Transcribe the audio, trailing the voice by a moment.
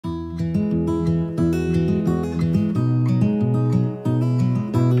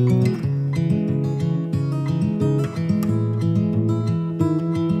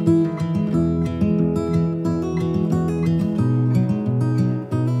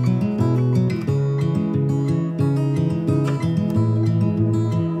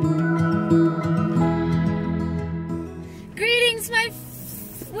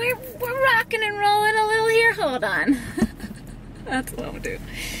That's what I'm gonna do.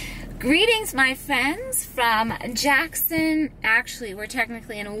 Greetings, my friends, from Jackson. Actually, we're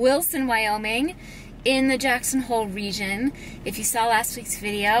technically in Wilson, Wyoming, in the Jackson Hole region. If you saw last week's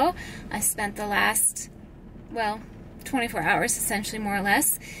video, I spent the last, well, 24 hours, essentially, more or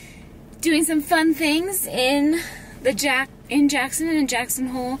less, doing some fun things in Jackson and in Jackson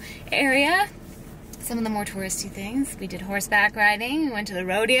Hole area. Some of the more touristy things. We did horseback riding, we went to the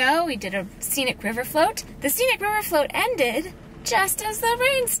rodeo, we did a scenic river float. The scenic river float ended just as the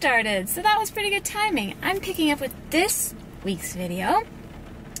rain started, so that was pretty good timing. I'm picking up with this week's video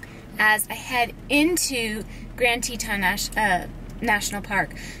as I head into Grand Teton National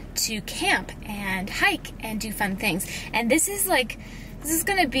Park to camp and hike and do fun things. And this is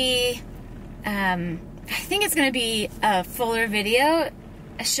gonna be, I think it's gonna be a fuller video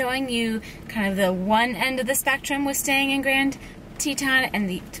showing you kind of the one end of the spectrum with staying in Grand Teton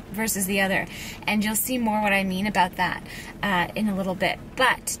and versus the other, and you'll see more what I mean about that in a little bit.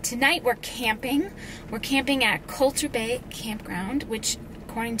 But tonight we're camping. We're camping at Coulter Bay Campground, which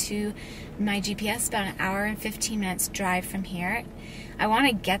according to my GPS about an hour and 15 minutes drive from here. I want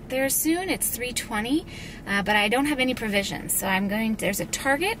to get there soon. It's 3:20, but I don't have any provisions, so there's a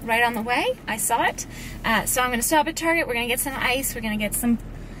Target right on the way. I saw it, so I'm going to stop at Target. We're going to get some ice. We're going to get some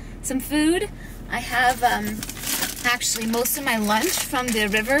food. I have actually most of my lunch from the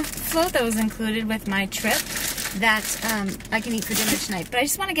river float that was included with my trip that I can eat for dinner tonight. But I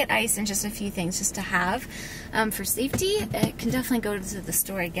just want to get ice and just a few things just to have for safety. I can definitely go to the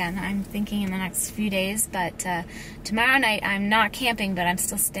store again, I'm thinking, in the next few days. But tomorrow night I'm not camping, but I'm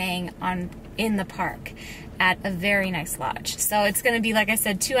still staying in the park at a very nice lodge. So it's going to be, like I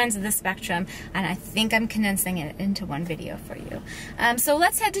said, two ends of the spectrum, and I think I'm condensing it into one video for you. So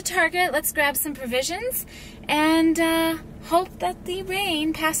let's head to Target, let's grab some provisions, and hope that the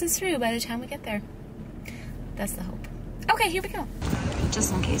rain passes through by the time we get there. That's the hope. Okay, here we go.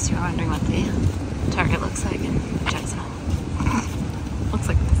 Just in case you're wondering what the Target looks like in Jackson Hole. Looks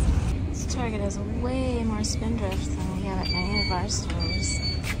like this. This Target has way more spindrift than we have at any of our stores.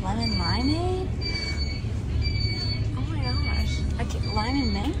 Lemon limeade? Lime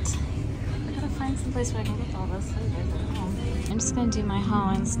and mint? I gotta find some place where I can get all those flavors at home. I'm just gonna do my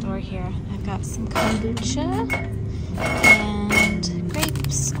haul in store here. I've got some kombucha and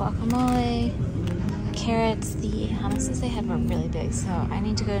grapes, guacamole, carrots. The hummuses they had were really big, so I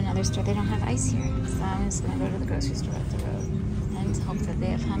need to go to another store. They don't have ice here, so I'm just gonna go to the grocery store up the road and hope that they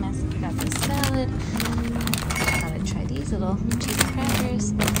have hummus. We got this salad. I thought I'd try these little cheese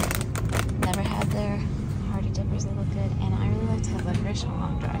crackers. Never had their Hardy Dippers, they look good, and I really like to have licorice on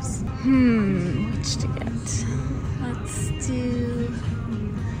long drives. Which to get? Let's do,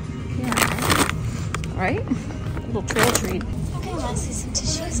 yeah, right? A little trail treat. Okay, let's see some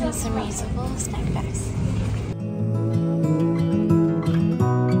tissues and some reusable snack bags.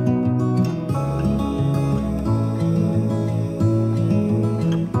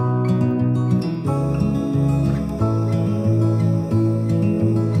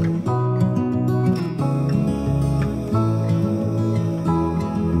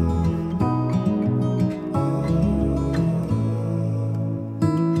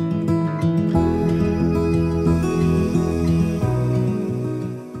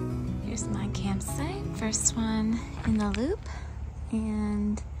 First one in the loop,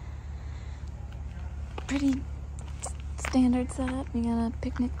 and pretty standard setup. You got a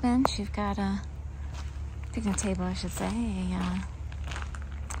picnic bench, you've got a picnic table, I should say,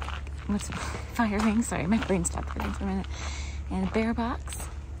 what's it, fire ring, sorry, my brain stopped working for a minute, and a bear box.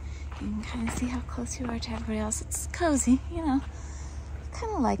 You can kind of see how close you are to everybody else. It's cozy, you know,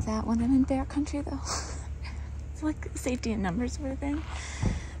 kind of like that when I'm in bear country though. It's like safety in numbers sort of thing.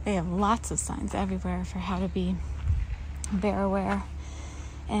 They have lots of signs everywhere for how to be bear aware.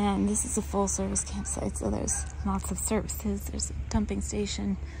 And this is a full service campsite, so there's lots of services. There's a dumping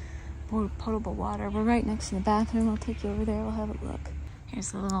station, potable water. We're right next to the bathroom. I'll take you over there, we'll have a look.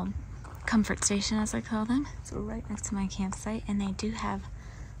 Here's a little comfort station, as I call them. So we're right next to my campsite, and they do have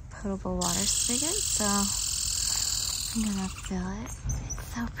potable water spigots, so I'm gonna fill it.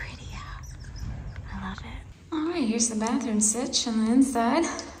 It's so pretty out. I love it. All right, here's the bathroom sitch on the inside.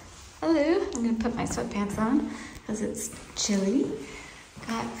 Hello, I'm gonna put my sweatpants on because it's chilly.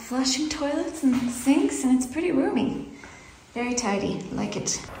 Got flushing toilets and sinks, and it's pretty roomy. Very tidy, like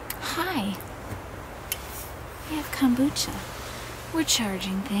it. Hi, we have kombucha. We're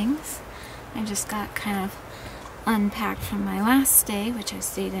charging things. I just got kind of unpacked from my last stay, which I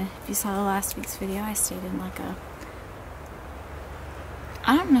stayed in. If you saw the last week's video, I stayed in like a,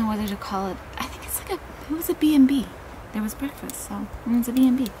 I don't know whether to call it, I think it's like it was a B&B. There was breakfast, so it was a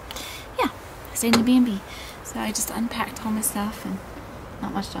B&B. Yeah, I stayed in a B&B. So I just unpacked all my stuff, and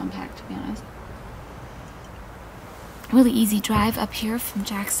not much to unpack, to be honest. Really easy drive up here from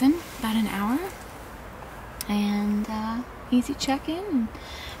Jackson, about an hour, and easy check-in.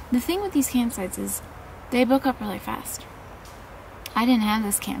 The thing with these campsites is they book up really fast. I didn't have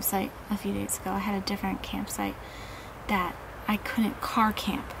this campsite a few days ago. I had a different campsite that I couldn't car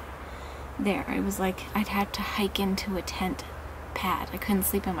camp there. It was like I'd have to hike into a tent pad. I couldn't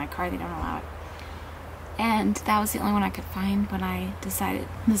sleep in my car. They don't allow it. And that was the only one I could find when I decided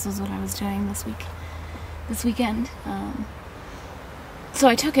this was what I was doing this weekend. So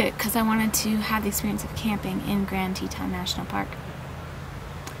I took it because I wanted to have the experience of camping in Grand Teton National Park.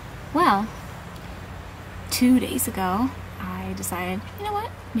 Well, 2 days ago, I decided, you know what,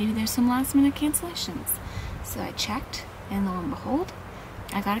 maybe there's some last minute cancellations. So I checked, and lo and behold,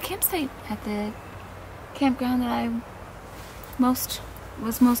 I got a campsite at the campground that I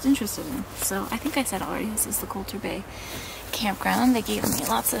was most interested in. So I think I said already, this is the Coulter Bay campground. They gave me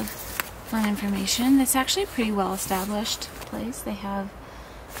lots of fun information. It's actually a pretty well established place. They have,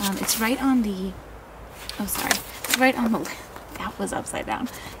 it's right on the, it's right on the, that was upside down.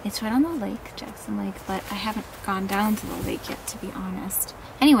 It's right on the lake, Jackson Lake, but I haven't gone down to the lake yet, to be honest.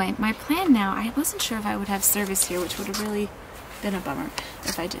 Anyway, my plan now, I wasn't sure if I would have service here, which would have really been a bummer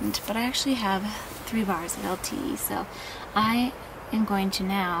if I didn't, but I actually have 3 bars at LTE, so I am going to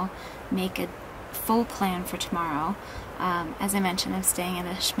now make a full plan for tomorrow. As I mentioned, I'm staying at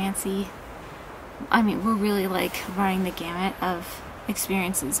a schmancy, I mean, we're really like running the gamut of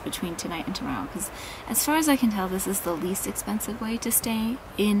experiences between tonight and tomorrow, because as far as I can tell, this is the least expensive way to stay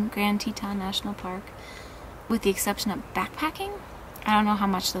in Grand Teton National Park, with the exception of backpacking. I don't know how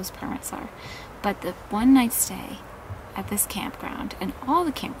much those permits are, but the 1 night stay at this campground and all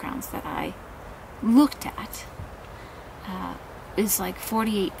the campgrounds that I looked at is like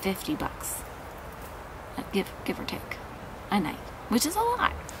 $48.50, give or take, a night, which is a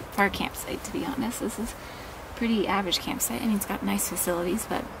lot for a campsite, to be honest. This is a pretty average campsite. I mean, it's got nice facilities,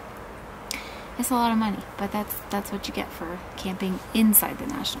 but it's a lot of money. But that's what you get for camping inside the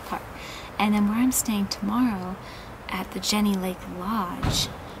national park. And then where I'm staying tomorrow, at the Jenny Lake Lodge,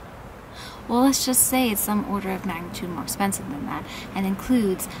 well, let's just say it's some order of magnitude more expensive than that, and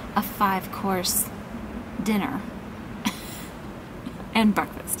includes a 5-course dinner and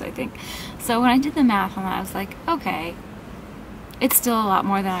breakfast, I think. So when I did the math on that, I was like, okay, it's still a lot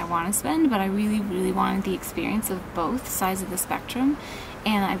more than I want to spend, but I really, really wanted the experience of both sides of the spectrum,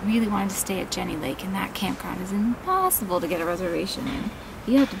 and I really wanted to stay at Jenny Lake, and that campground is impossible to get a reservation in.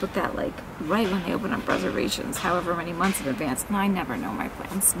 You have to book that like right when they open up reservations, however many months in advance, and I never know my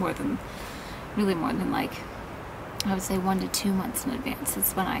plans more than like, I would say 1 to 2 months in advance.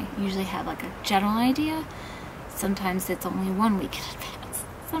 It's when I usually have like a general idea. Sometimes it's only 1 week in advance.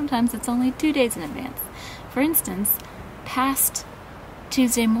 Sometimes it's only 2 days in advance. For instance, past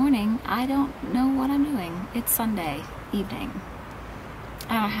Tuesday morning, I don't know what I'm doing. It's Sunday evening.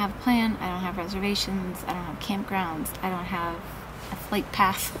 I don't have a plan, I don't have reservations, I don't have campgrounds, I don't have a flight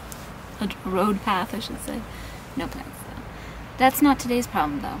path, a road path, I should say. No plans, though. That's not today's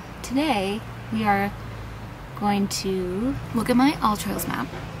problem, though. Today, we are going to look at my All Trails map.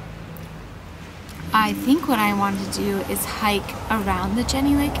 I think what I want to do is hike around the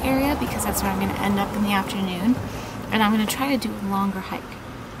Jenny Lake area, because that's where I'm going to end up in the afternoon, and I'm going to try to do a longer hike.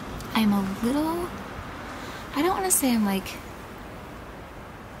 I'm a little, I don't want to say I'm like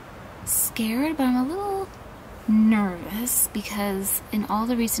scared, but I'm a little nervous, because in all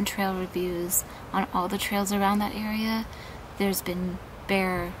the recent trail reviews on all the trails around that area, there's been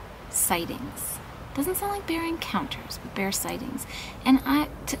bear sightings. Doesn't sound like bear encounters, but bear sightings. And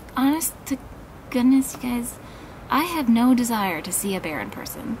honest to goodness, you guys, I have no desire to see a bear in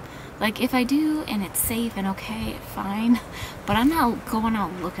person. Like, if I do and it's safe and okay, fine, but I'm not going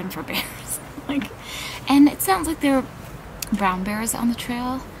out looking for bears. Like, and it sounds like there are brown bears on the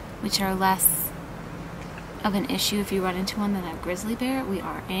trail, which are less of an issue if you run into one than a grizzly bear. We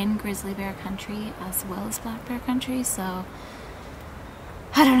are in grizzly bear country as well as black bear country, so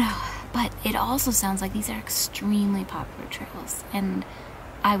I don't know. But it also sounds like these are extremely popular trails, and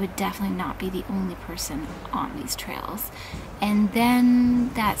I would definitely not be the only person on these trails. And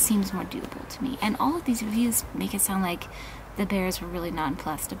then that seems more doable to me. And all of these reviews make it sound like the bears were really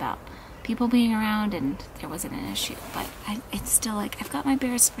nonplussed about people being around and there wasn't an issue. But it's still like, I've got my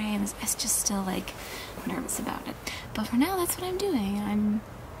bear spray and it's just still like nervous about it. But for now, that's what I'm doing. I'm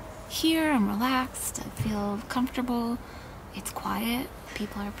here, I'm relaxed, I feel comfortable, it's quiet,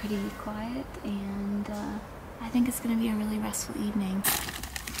 people are pretty quiet, and I think it's going to be a really restful evening.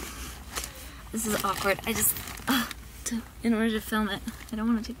 This is awkward. I just in order to film it. I don't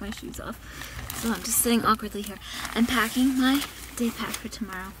want to take my shoes off, so I'm just sitting awkwardly here. I'm packing my day pack for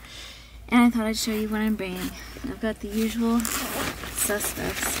tomorrow, and I thought I'd show you what I'm bringing. I've got the usual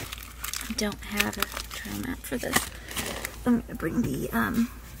suspects. I don't have a trail map for this. I'm gonna bring the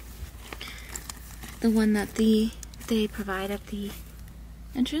one that they provide at the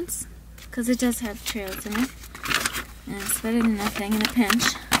entrance, because it does have trails in it, and it's better than nothing in a pinch.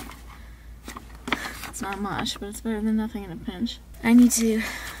 It's not much, but it's better than nothing in a pinch. I need to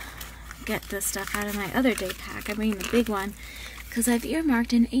get this stuff out of my other day pack. I'm bringing the big one because I've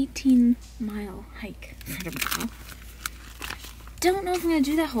earmarked an 18-mile hike for tomorrow. Don't know if I'm going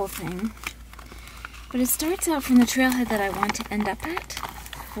to do that whole thing, but it starts out from the trailhead that I want to end up at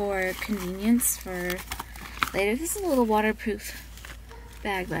for convenience for later. This is a little waterproof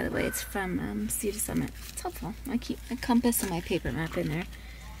bag, by the way. It's from Sea to Summit. It's helpful. I keep my compass and my paper map in there.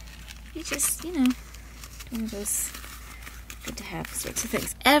 You just, you know, one of those good to have sorts of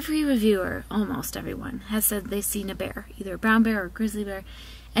things. Every reviewer, almost everyone, has said they've seen a bear, either a brown bear or a grizzly bear,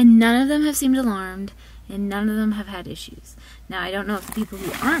 and none of them have seemed alarmed, and none of them have had issues. Now, I don't know if the people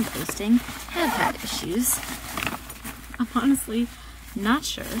who aren't posting have had issues. I'm honestly not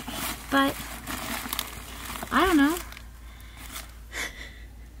sure, but I don't know.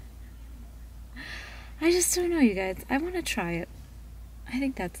 I just don't know, you guys. I want to try it. I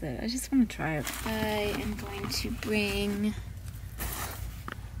think that's it. I just want to try it. I am going to bring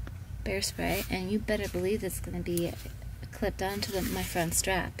bear spray, and you better believe it's going to be clipped onto my front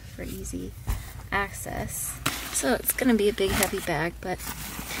strap for easy access. So it's going to be a big heavy bag, but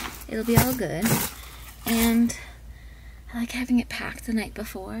it'll be all good. And I like having it packed the night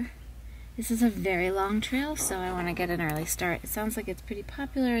before. This is a very long trail, so I want to get an early start. It sounds like it's pretty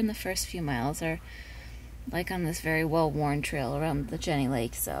popular, and the first few miles are like on this very well-worn trail around the Jenny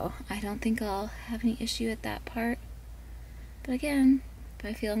Lake, so I don't think I'll have any issue at that part. But again, if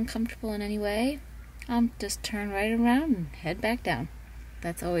I feel uncomfortable in any way, I'll just turn right around and head back down.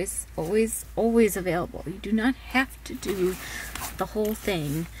 That's always, always, always available. You do not have to do the whole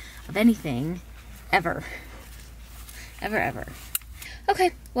thing of anything, ever. Ever, ever.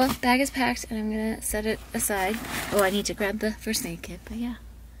 Okay, well, bag is packed, and I'm gonna set it aside. Oh, I need to grab the first aid kit, but yeah,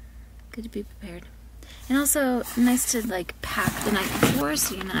 good to be prepared. And also, nice to, like, pack the night before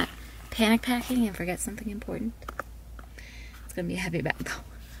so you're not panic packing and forget something important. It's gonna be a heavy bag, though.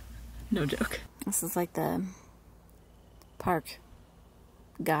 No joke. This is like the park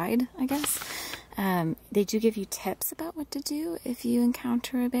guide, I guess. They do give you tips about what to do if you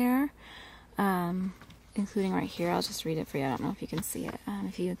encounter a bear. Including right here. I'll just read it for you. I don't know if you can see it.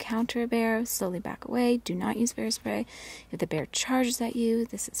 If you encounter a bear, slowly back away. Do not use bear spray. If the bear charges at you,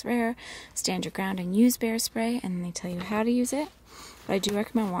 this is rare. Stand your ground and use bear spray, and then they tell you how to use it. But I do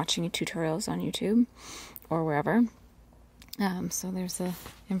recommend watching tutorials on YouTube or wherever. So there's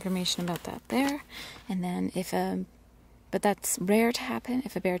information about that there. And then but that's rare to happen.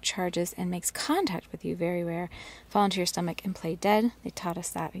 If a bear charges and makes contact with you, very rare, fall into your stomach and play dead. They taught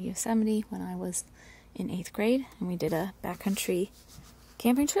us that at Yosemite when I was in 8th grade, and we did a backcountry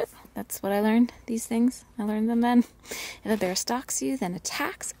camping trip. That's what I learned, these things. I learned them then. If a bear stalks you, then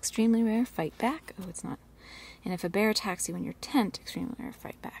attacks, extremely rare, fight back. Oh, it's not. And if a bear attacks you in your tent, extremely rare,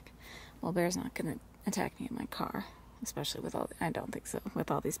 fight back. Well, bear's not going to attack me in my car, especially with I don't think so,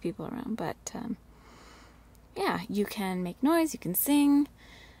 with all these people around. But, yeah, you can make noise, you can sing.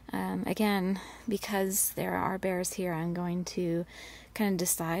 Again, because there are bears here, I'm going to kind of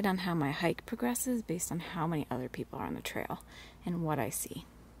decide on how my hike progresses based on how many other people are on the trail and what I see.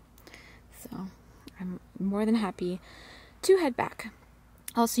 So I'm more than happy to head back.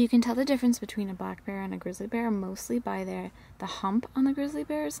 Also, you can tell the difference between a black bear and a grizzly bear mostly by the hump on the grizzly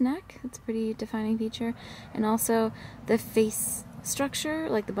bear's neck. It's a pretty defining feature. And also the face structure,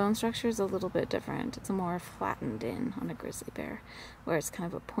 like the bone structure, is a little bit different. It's a more flattened in on a grizzly bear, where it's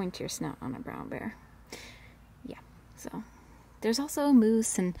kind of a pointier snout on a brown bear. Yeah, so there's also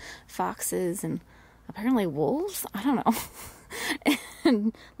moose and foxes and apparently wolves. I don't know.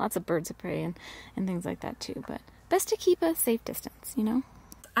 And lots of birds of prey and things like that too, but best to keep a safe distance, you know?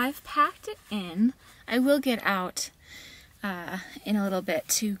 I've packed it in. I will get out in a little bit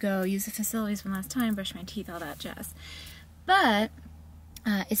to go use the facilities one last time, brush my teeth, all that jazz. But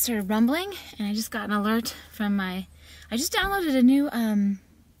it started rumbling, and I just got an alert from I just downloaded a new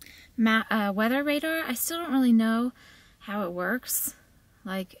weather radar. I still don't really know how it works,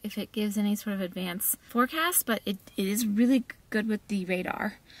 like if it gives any sort of advanced forecast, but it is really good with the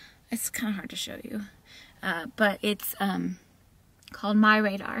radar. It's kind of hard to show you, but it's called My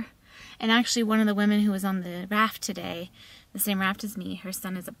Radar. And actually, one of the women who was on the raft today, the same raft as me, her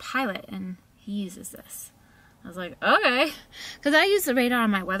son is a pilot, and he uses this I was like, okay. Because I use the radar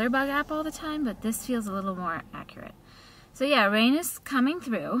on my WeatherBug app all the time, but this feels a little more accurate. So yeah, rain is coming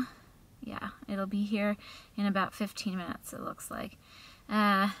through. Yeah, it'll be here in about 15 minutes, it looks like.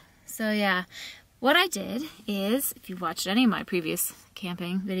 So yeah, what I did is, if you've watched any of my previous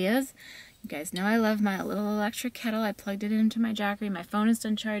camping videos, you guys know I love my little electric kettle. I plugged it into my Jackery. My phone is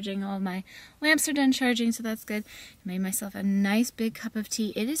done charging. All of my lamps are done charging, so that's good. I made myself a nice big cup of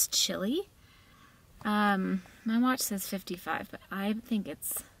tea. It is chilly. My watch says 55, but I think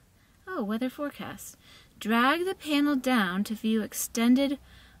it's... Oh, weather forecast. Drag the panel down to view extended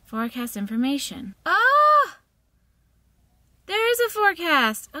forecast information. Oh! There is a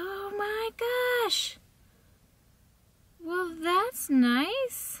forecast! Oh my gosh! Well, that's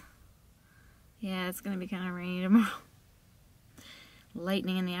nice. Yeah, it's gonna be kind of rainy tomorrow.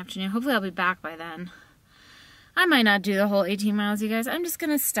 Lightning in the afternoon. Hopefully I'll be back by then. I might not do the whole 18 miles, you guys. I'm just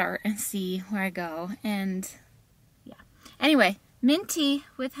gonna start and see where I go. And yeah. Anyway, mint tea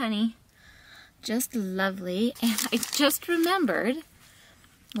with honey. Just lovely. And I just remembered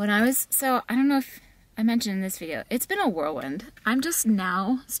when I was, so I don't know if I mentioned in this video, it's been a whirlwind. I'm just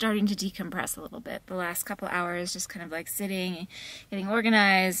now starting to decompress a little bit. The last couple hours, just kind of like sitting and getting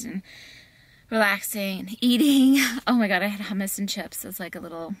organized and relaxing and eating. Oh my god, I had hummus and chips as like a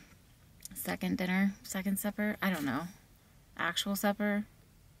little second dinner, second supper. I don't know. Actual supper.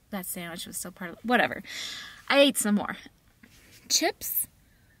 That sandwich was still part of it. Whatever. I ate some more. Chips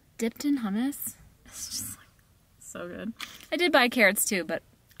dipped in hummus. It's just like so good. I did buy carrots too, but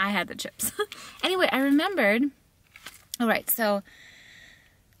I had the chips. Anyway, I remembered. Alright, so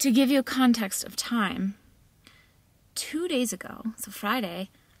to give you a context of time, 2 days ago, so Friday,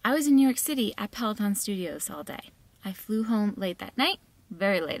 I was in New York City at Peloton Studios all day. I flew home late that night.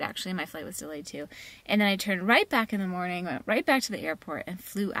 Very late, actually. My flight was delayed, too. And then I turned right back in the morning, went right back to the airport, and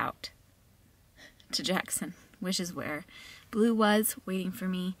flew out to Jackson, which is where Blue was waiting for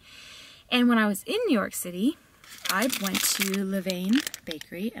me. And when I was in New York City, I went to Levain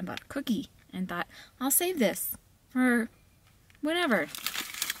Bakery and bought a cookie and thought, I'll save this for whatever. It's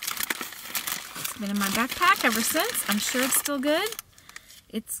been in my backpack ever since. I'm sure it's still good.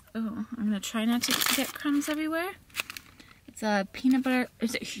 It's, oh, I'm going to try not to get crumbs everywhere. It's a peanut butter,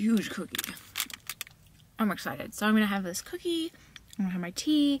 it's a huge cookie. I'm excited. So I'm going to have this cookie, I'm going to have my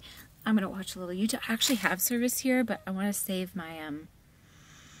tea, I'm going to watch a little YouTube. I actually have service here, but I want to save my,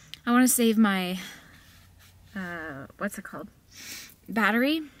 what's it called?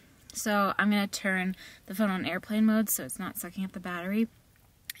 Battery. So I'm going to turn the phone on airplane mode so it's not sucking up the battery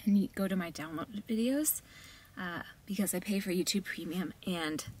and go to my downloaded videos. Because I pay for YouTube Premium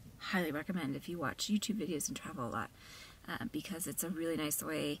and highly recommend if you watch YouTube videos and travel a lot, because it's a really nice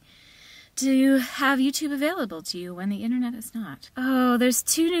way to have YouTube available to you when the internet is not. Oh, there's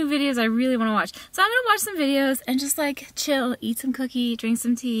 2 new videos I really want to watch. So I'm going to watch some videos and just like chill, eat some cookie, drink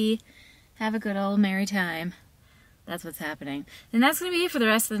some tea, have a good old merry time. That's what's happening. And that's going to be it for the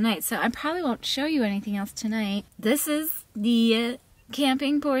rest of the night. So I probably won't show you anything else tonight. This is the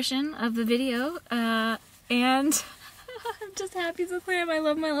camping portion of the video. And I'm just happy as a clam. I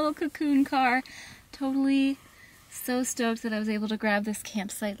love my little cocoon car. Totally so stoked that I was able to grab this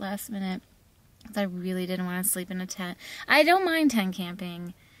campsite last minute. Because I really didn't want to sleep in a tent. I don't mind tent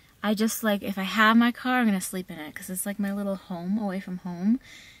camping. I just like, if I have my car, I'm going to sleep in it. Because it's like my little home away from home.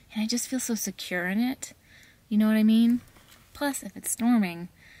 And I just feel so secure in it. You know what I mean? Plus, if it's storming,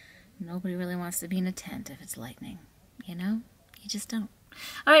 nobody really wants to be in a tent if it's lightning. You know? You just don't.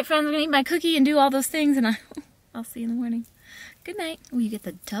 Alright friends, I'm going to eat my cookie and do all those things, and I'll see you in the morning. Good night. Oh, you get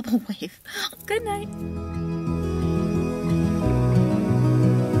the double wave. Good night.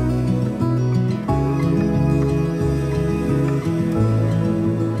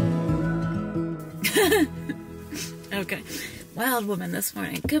 Okay. Wild woman this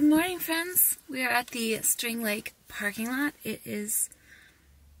morning. Good morning, friends. We are at the String Lake parking lot. It is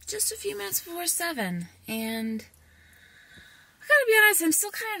just a few minutes before 7, and I gotta be honest, I'm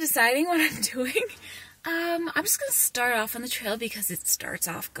still kind of deciding what I'm doing. I'm just gonna start off on the trail because it starts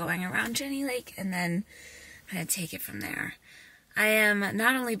off going around Jenny Lake and then kind of take it from there. I am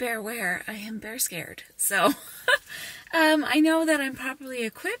not only bear aware, I am bear scared. So I know that I'm properly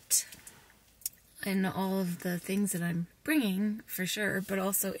equipped in all of the things that I'm bringing for sure, but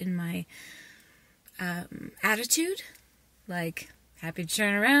also in my attitude, like happy to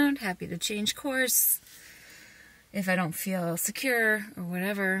turn around, happy to change course if I don't feel secure or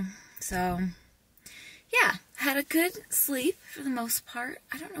whatever. So yeah, had a good sleep for the most part.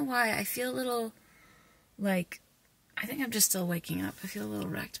 I don't know why. I feel a little like, I think I'm just still waking up. I feel a little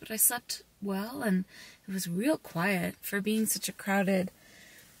wrecked, but I slept well and it was real quiet for being such a crowded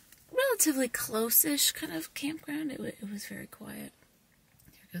relatively close-ish kind of campground. It was very quiet.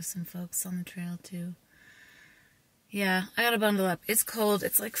 There goes some folks on the trail too. Yeah, I gotta bundle up. It's cold.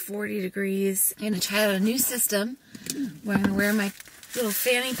 It's like 40 degrees. I'm gonna try out a new system where I'm gonna wear my little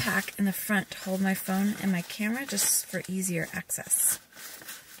fanny pack in the front to hold my phone and my camera just for easier access.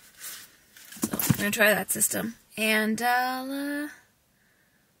 So I'm gonna try that system, and I'll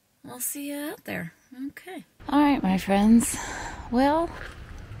see you out there. Okay. All right, my friends. Well,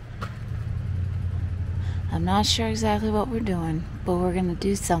 I'm not sure exactly what we're doing, but we're gonna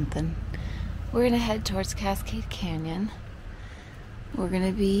do something. We're gonna head towards Cascade Canyon. We're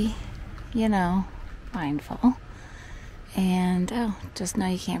gonna be, you know, mindful. And, oh, just know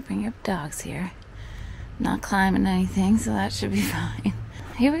you can't bring your dogs here. Not climbing anything, so that should be fine.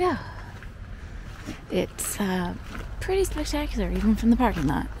 Here we go. It's pretty spectacular, even from the parking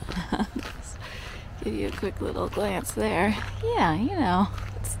lot. Just give you a quick little glance there. Yeah, you know,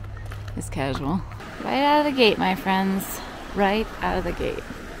 it's casual. Right out of the gate, my friends. Right out of the gate.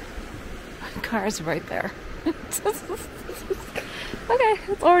 Car's right there. Okay,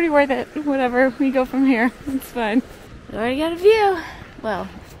 it's already worth it. Whatever, we go from here. It's fine. We already got a view. Well,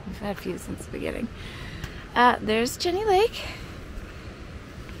 we've had a few since the beginning. There's Jenny Lake.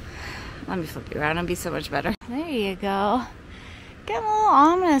 Let me flip you around. It'll be so much better. There you go. Getting a little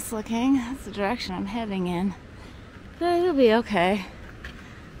ominous looking. That's the direction I'm heading in. But it'll be okay.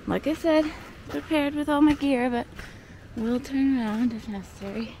 Like I said, prepared with all my gear, but we'll turn around if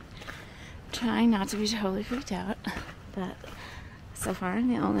necessary. Trying not to be totally freaked out, but so far I'm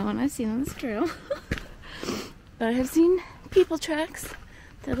the only one I've seen on this trail. But I have seen people tracks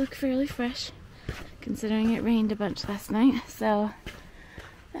that look fairly fresh, considering it rained a bunch last night, so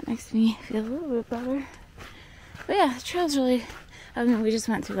that makes me feel a little bit better. But yeah, the trail's really, I mean, we just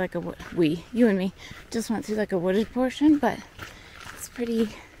went through like you and me, just went through like a wooded portion, but it's pretty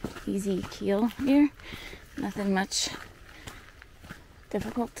easy keel here. Nothing much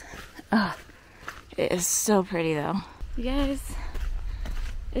difficult. Oh, it is so pretty though. You guys,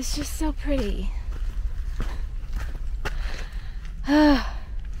 it's just so pretty.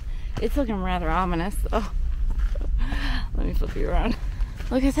 It's looking rather ominous though. Let me flip you around.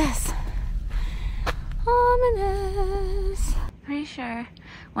 Look at this. Ominous. Pretty sure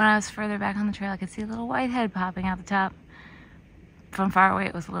when I was further back on the trail I could see a little white head popping out the top. From far away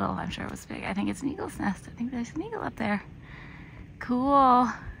it was little, I'm sure it was big. I think it's an eagle's nest. I think there's an eagle up there. Cool.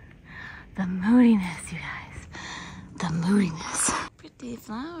 The moodiness, you guys. The moodiness. Pretty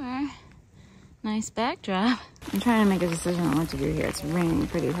flower. Nice backdrop. I'm trying to make a decision on what to do here. It's raining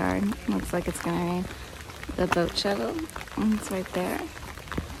pretty hard. Looks like it's gonna rain. The boat shuttle, it's right there.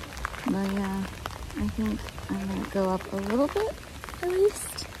 But yeah, I think I'm gonna go up a little bit, at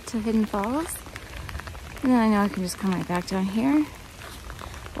least, to Hidden Falls. And then I know I can just come right back down here.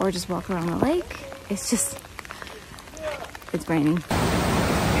 Or just walk around the lake. It's just, it's raining.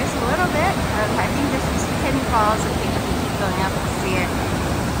 There's a little bit of hiking distance to Hidden Falls. I think if we keep going up, we'll see it.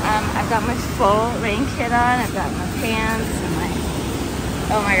 I've got my full rain kit on. I've got my pants and my,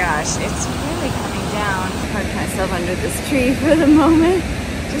 oh my gosh, it's really coming down. I parked myself under this tree for the moment.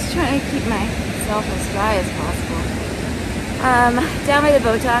 Just trying to keep myself as dry as possible. Down by the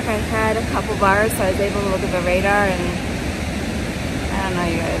boat dock, I had a couple bars, so I was able to look at the radar, and I don't know,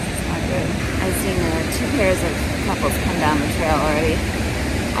 you guys, it's not good. I've seen 2 pairs of couples come down the trail already.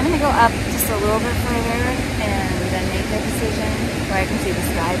 I'm gonna go up just a little bit further and then make a decision where I can see the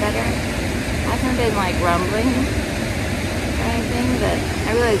sky better. I haven't been like rumbling or anything, but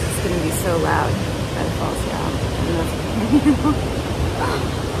I realize it's gonna be so loud that it falls down.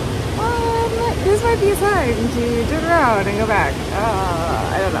 This might be a sign to turn around and go back.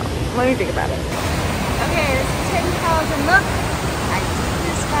 I don't know. Let me think about it. Okay, this is Hidden Falls, and look, I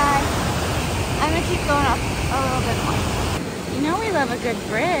see the sky. I'm gonna keep going up a little bit more. You know we love a good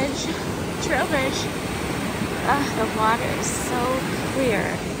bridge, trail bridge. The water is so clear.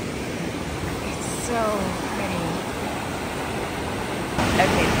 It's so pretty.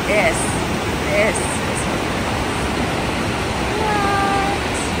 Okay, this is what?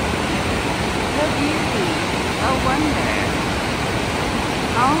 The beauty, a wonder.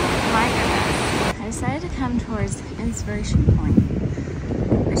 Oh my goodness. I decided to come towards Inspiration Point,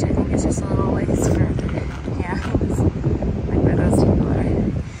 which I think is just a little ways further. Yeah, it's like where those people are.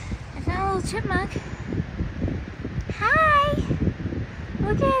 I found a little chipmunk. Hi!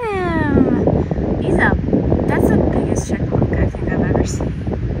 Look at him! That's the biggest chipmunk I think I've ever seen.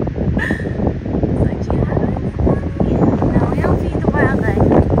 It's like, do you have anything? No, we don't feed the wildlife. We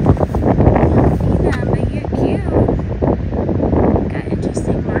don't feed them, but you're cute. Got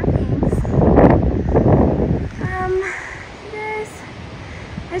interesting markings. You guys,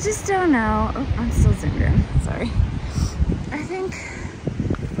 I just don't know. Oh, I'm still zoomed in. Sorry. I think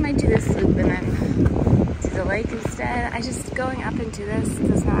I might do this loop and then to the lake instead. Going up into this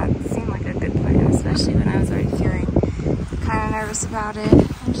does not seem like a good plan, especially when I was already feeling kind of nervous about it.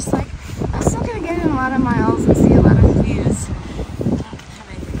 I'm just like, I'm still gonna get in a lot of miles and see a lot of views.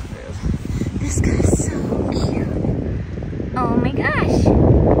 This guy's so cute. Oh my gosh.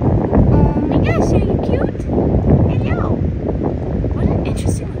 Oh my gosh, are you cute? Hello. What an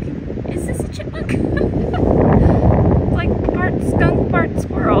interesting looking. Is this a chipmunk? It's like part skunk, part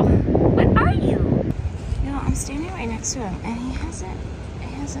squirrel. What are you? You know, I'm standing right next to him and he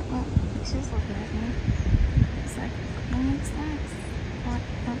hasn't looked. He's just looking at me. It's like, what makes sense? What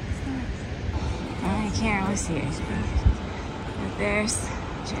makes sense? I can't really see anything. But there's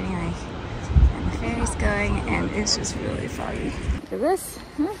Jenny Lake. And the ferry's going and it's just really foggy. Look at this.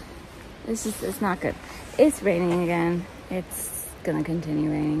 Huh? It's not good. It's raining again. It's gonna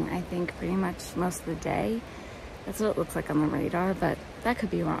continue raining, I think, pretty much most of the day. That's what it looks like on the radar, but that could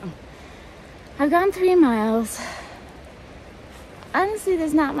be wrong. I've gone 3 miles. Honestly,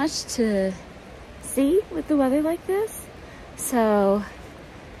 there's not much to see with the weather like this. So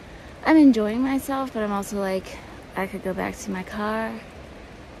I'm enjoying myself, but I'm also like, I could go back to my car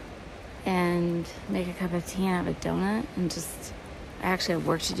and make a cup of tea and have a donut and just, I actually have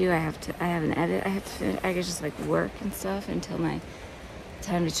work to do. I have an edit I have to finish. I could just like work and stuff until my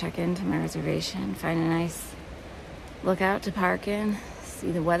time to check into my reservation, find a nice lookout to park in,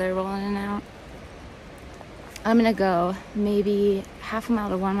 see the weather rolling in and out. I'm gonna go maybe half a mile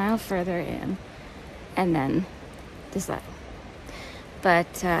to 1 mile further in and then decide.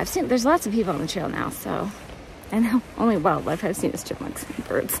 But I've seen, there's lots of people on the trail now, so, and only wildlife I've seen is chipmunks and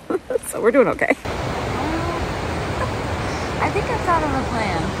birds. So we're doing okay. I think I've thought of a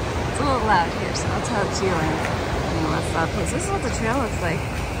plan. It's a little loud here, so I'll tell it to you in a less loud place. This is what the trail looks like.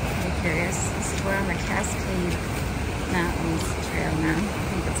 I'm curious. This is where on the Cascade Mountains Trail now. I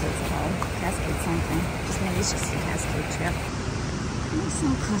think that's what it's called. Cascade something. Maybe it's just a Cascade Trail. There's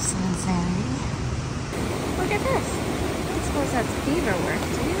some cliffs of insanity. Look at this. I suppose that's beaver work,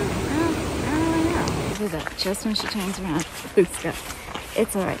 do you? I don't really know. Look at that. Just when she turns around, blue sky.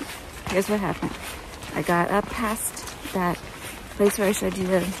 It's alright. Here's what happened. I got up past that place where I showed you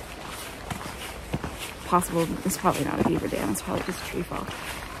the possible, it's probably not a beaver dam, it's probably just tree fall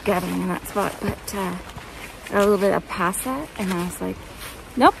gathering in that spot, but got a little bit up past that and I was like,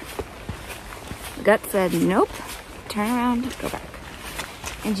 nope. The gut said, nope, turn around, go back.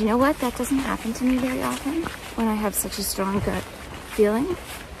 And you know what? That doesn't happen to me very often when I have such a strong gut feeling.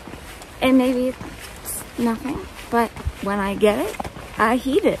 And maybe it's nothing, but when I get it, I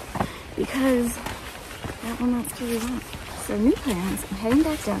heed it because that will not screw you up. So new plans, I'm heading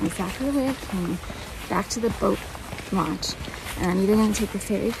back down exactly the way I came, back to the boat launch. And I'm either gonna take the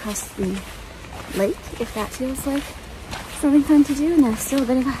ferry across the lake, if that feels like something fun to do, and then still a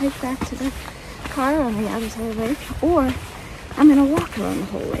bit of a hike back to the car on the other side of the lake, or I'm gonna walk around the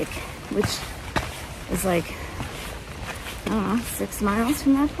whole lake, which is like, I don't know, 6 miles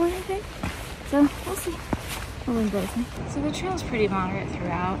from that point, I think. So we'll see. The wind blows me. So the trail's pretty moderate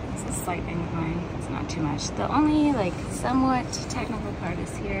throughout. It's a slight incline. It's not too much. The only like somewhat technical part is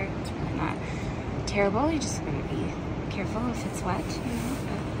here. It's really not terrible. You just gotta be careful if it's wet, you know.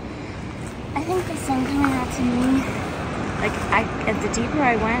 But I think the sun coming out to me, like the deeper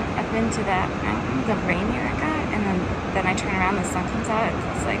I went up into that mountain, the rainier it got, and then I turn around, the sun comes out.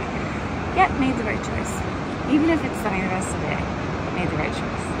 It's like, yeah, made the right choice. Even if it's sunny the rest of the day, made the right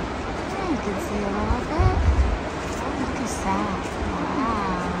choice. You can see a little bit. Look at that.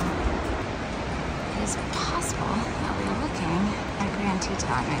 Wow. It is possible that we are looking at Grand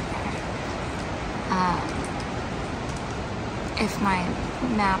Teton right there. If my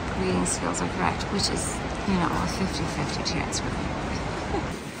map reading skills are correct, which is, you know, a 50-50 chance really.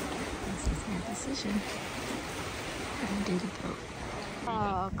 This is my decision. I'm gonna do the boat.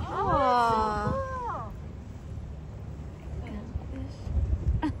 Oh, cool.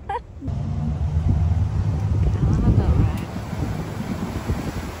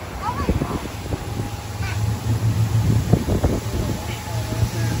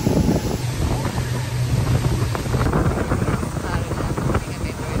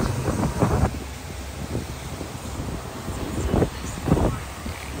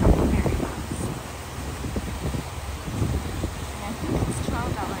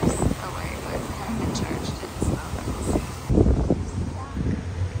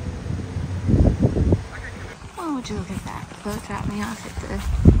 Would you look at that? The boat dropped me off at the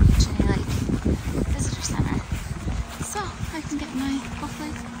Jenny Lake Visitor Center. So I can get my,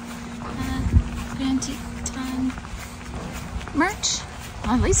 hopefully, Grand Teton merch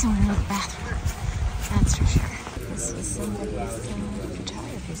Well, at least I'm gonna go to the bathroom. That's for sure. This is somebody's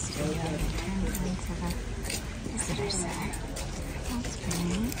photography studio. They turned it into the visitor center. That's pretty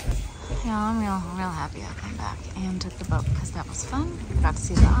neat. Yeah, I'm real happy I came back and took the boat because that was fun. I got to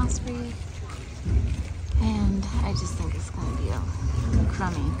see the osprey. And I just think it's gonna be a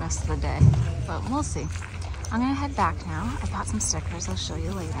crummy rest of the day. But we'll see. I'm gonna head back now. I bought some stickers, I'll show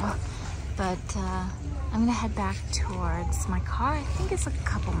you later. But I'm gonna head back towards my car. I think it's a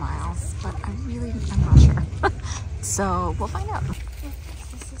couple miles, but I'm not sure. So we'll find out.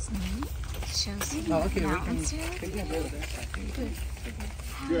 This is neat. It shows you the mountains here.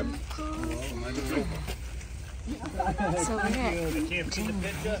 How cool. So we're at Jane.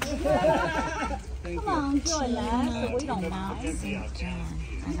 Come on, Teton Mountain St. John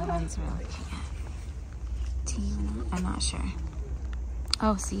are the ones we're looking at. Teton, I'm not sure.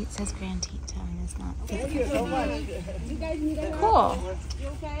 Oh, see, it says Grand Teton. It's not. Cool.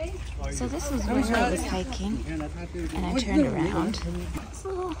 So this was where I was hiking, and I turned around. It's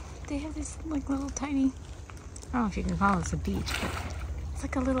little. They have this like little tiny. I don't know if you can call this a beach, but it's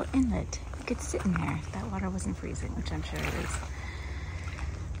like a little inlet. You could sit in there if that water wasn't freezing, which I'm sure it is.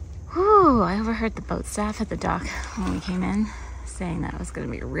 Whew, I overheard the boat staff at the dock when we came in saying that it was going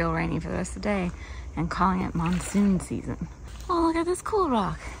to be real rainy for the rest of the day and calling it monsoon season. Oh, look at this cool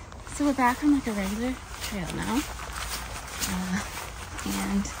rock. So we're back on like a regular trail now.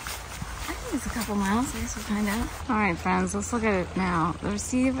 And I think it's a couple miles. I guess we'll find out. All right, friends, let's look at it now.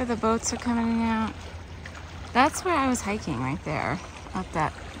 See where the boats are coming in and out? That's where I was hiking right there, up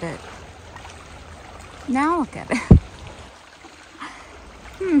that bit. Now look at it.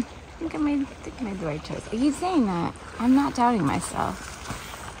 I think I made the right choice. I keep saying that. I'm not doubting myself.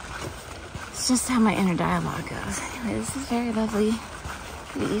 It's just how my inner dialogue goes. Anyway, this is very lovely,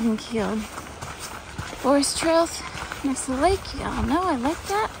 pretty even keeled forest trails next to the lake. Y'all know I like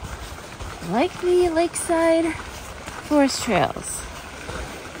that. I like the lakeside forest trails.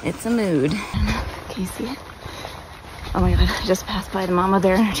 It's a mood. Can you see it? Oh my god, I just passed by the mama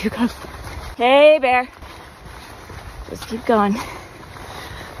bear and her two cubs. Hey bear. Just keep going.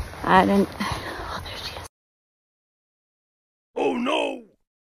 I didn't. Oh, there she is. Oh no!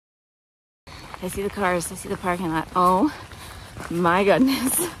 I see the cars. I see the parking lot. Oh my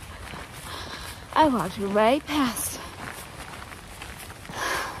goodness. I walked right past.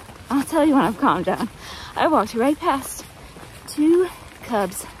 I'll tell you when I've calmed down. I walked right past two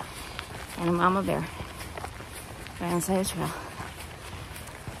cubs and a mama bear right on the side of the trail.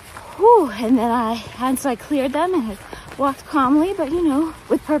 Whew, and then so I cleared them and I walked calmly, but you know,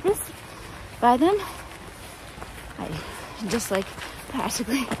 with purpose by them. I just like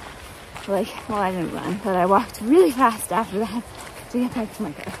practically, well, I didn't run, but I walked really fast after that to get back to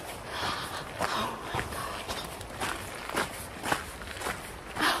my car. Oh my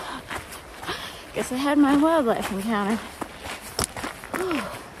gosh. Guess I had my wildlife encounter. Whew,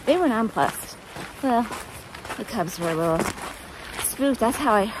 they were nonplussed. Well, the cubs were a little spooked. That's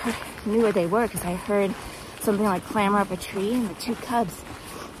how I knew where they were, because I heard something like clamber up a tree, and the two cubs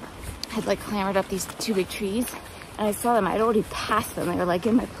had like clambered up these two big trees, and I saw them. I'd already passed them. They were like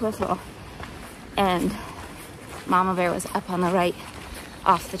in my peripheral, and mama bear was up on the right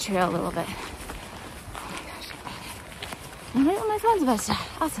off the trail a little bit. Oh my gosh. And right when my phone's about to die.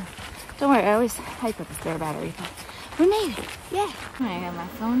 Awesome. Don't worry, I always hike with a spare battery, but we made it. Yeah. I got my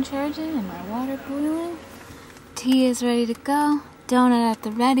phone charging and my water boiling. Tea is ready to go. Donut at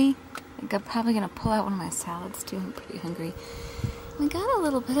the ready. I think I'm probably gonna pull out one of my salads too. I'm pretty hungry. We got a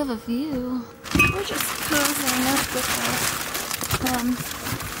little bit of a view. We're just cozying up with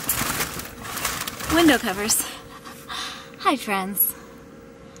our window covers. Hi friends.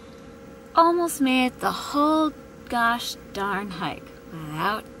 Almost made the whole gosh darn hike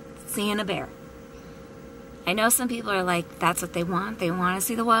without seeing a bear. I know some people are like, that's what they want. They want to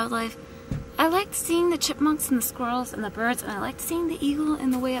see the wildlife. I liked seeing the chipmunks and the squirrels and the birds, and I liked seeing the eagle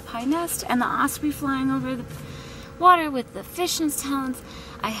in the way up high nest and the osprey flying over the water with the fish in its talons.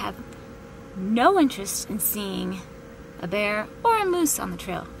 I have no interest in seeing a bear or a moose on the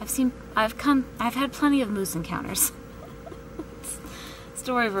trail. I've had plenty of moose encounters.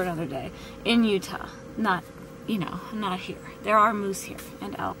 Story for another day. In Utah, not here. There are moose here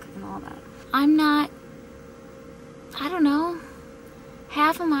and elk and all that. I don't know,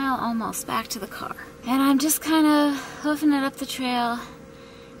 half a mile almost back to the car. And I'm just kind of hoofing it up the trail,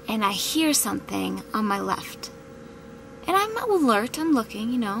 and I hear something on my left. And I'm alert, I'm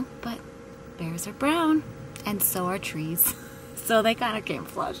looking, but bears are brown, and so are trees. So they kind of came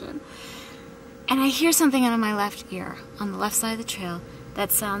flushing. And I hear something out of my left ear, on the left side of the trail,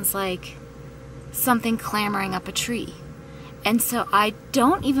 that sounds like something clambering up a tree. And so I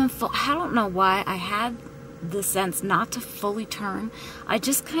don't know why I had the sense not to fully turn. I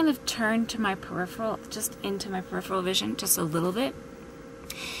just kind of turned to my peripheral, just into my peripheral vision, just a little bit.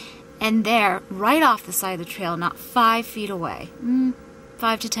 And there, right off the side of the trail, not 5 feet away,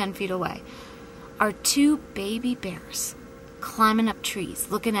 5 to 10 feet away, are 2 baby bears climbing up trees,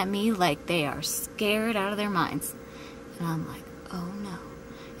 looking at me like they are scared out of their minds. And I'm like, oh no.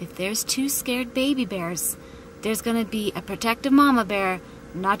 If there's 2 scared baby bears, there's going to be a protective mama bear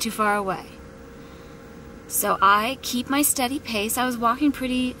not too far away. So I keep my steady pace. I was walking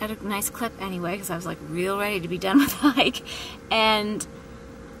pretty at a nice clip anyway, because I was like real ready to be done with the hike. And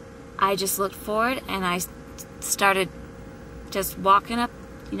I just looked forward and I started just walking up,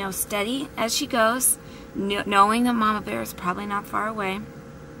 you know, steady as she goes, knowing that mama bear is probably not far away.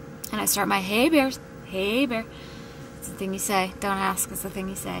 And I start my, hey bears, hey bear. It's the thing you say. Don't ask, it's the thing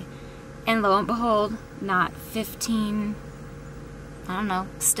you say. And lo and behold, not 15, I don't know,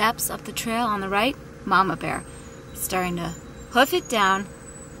 steps up the trail on the right, mama bear starting to hoof it down,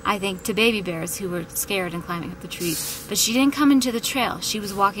 I think, to baby bears who were scared and climbing up the trees. But she didn't come into the trail. She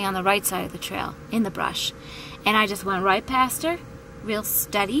was walking on the right side of the trail, in the brush. And I just went right past her, real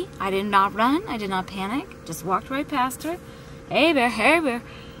steady. I did not run. I did not panic. Just walked right past her. Hey bear,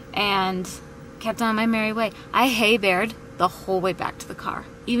 and kept on my merry way. I hey beared the whole way back to the car,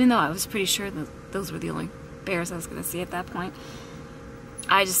 even though I was pretty sure that those were the only bears I was going to see at that point.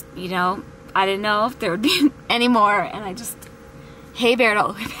 I just, you know, I didn't know if there would be any more, and I just hey beared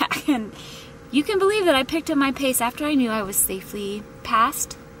all the way back. And you can believe that I picked up my pace after I knew I was safely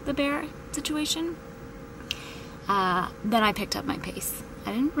past the bear situation. Then I picked up my pace.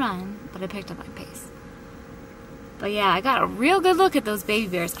 I didn't run, but I picked up my pace. But yeah, I got a real good look at those baby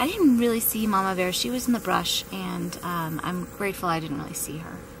bears. I didn't really see mama bear. She was in the brush, and I'm grateful I didn't really see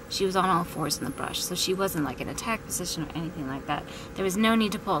her. She was on all fours in the brush, so she wasn't like in attack position or anything like that. There was no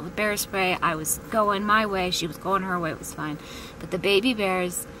need to pull the bear spray. I was going my way. She was going her way. It was fine. But the baby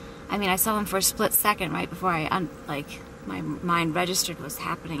bears, I mean, I saw them for a split second right before my mind registered what was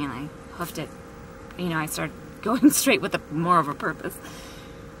happening, and I hoofed it. You know, I started going straight with more of a purpose.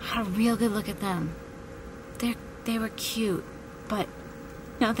 I had a real good look at them. They were cute, but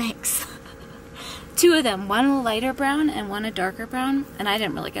no thanks. 2 of them, one a lighter brown and one a darker brown, and I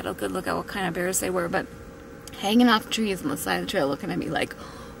didn't really get a good look at what kind of bears they were, but hanging off trees on the side of the trail looking at me like,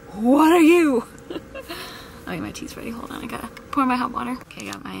 what are you? I'll get my tea's ready. Hold on, I gotta pour my hot water. Okay,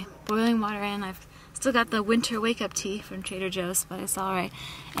 I got my boiling water in. I've still got the winter wake-up tea from Trader Joe's, but it's alright.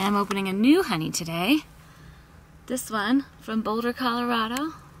 And I'm opening a new honey today. This one from Boulder,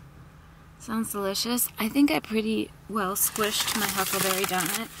 Colorado. Sounds delicious. I think I pretty well squished my huckleberry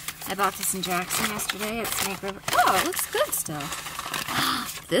donut. I bought this in Jackson yesterday at Snake River. Oh, it looks good still.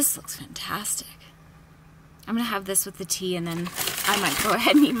 This looks fantastic. I'm gonna have this with the tea, and then I might go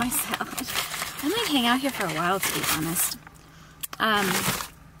ahead and eat my salad. I might hang out here for a while, to be honest.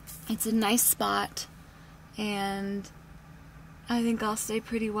 It's a nice spot, and I think I'll stay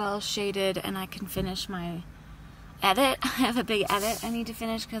pretty well shaded, and I can finish my edit. I have a big edit I need to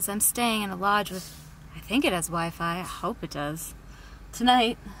finish because I'm staying in a lodge with, I think it has Wi-Fi. I hope it does.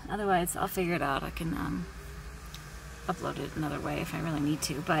 Tonight. Otherwise, I'll figure it out. I can upload it another way if I really need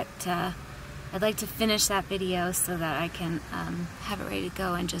to. But I'd like to finish that video so that I can have it ready to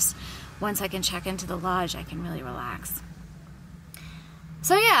go, and just once I can check into the lodge, I can really relax.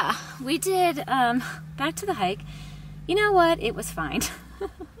 So yeah, we did back to the hike. You know what? It was fine.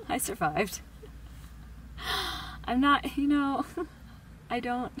 I survived. I'm not, you know, I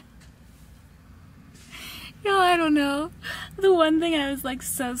don't know. The one thing I was like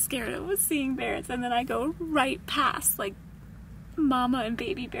so scared of was seeing bears, and then I go right past like mama and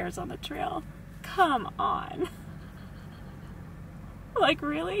baby bears on the trail. Come on. Like,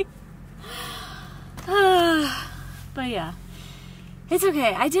 really? But yeah, it's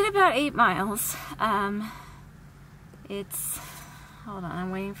okay. I did about 8 miles. Hold on,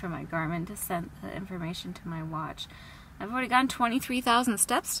 I'm waiting for my Garmin to send the information to my watch. I've already gotten 23,000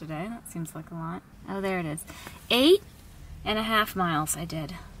 steps today. That seems like a lot. Oh, there it is. 8.5 miles I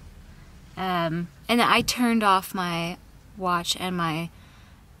did. And I turned off my watch and my,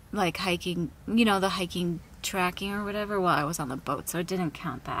 like, hiking, you know, the hiking tracking or whatever while I was on the boat, so it didn't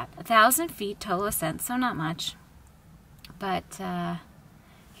count that. 1,000 feet total ascent, so not much. But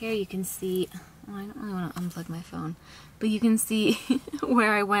here you can see, well, I don't really want to unplug my phone, but you can see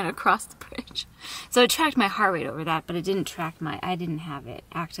where I went across the bridge. So it tracked my heart rate over that, but it didn't track I didn't have it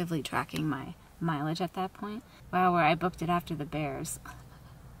actively tracking my mileage at that point. Wow, where I booked it after the bears.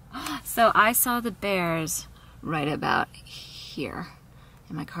 So I saw the bears right about here,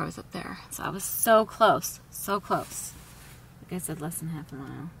 and my car was up there. So I was so close, so close. I said less than half a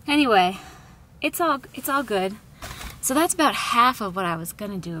mile. Anyway, it's all good. So that's about half of what I was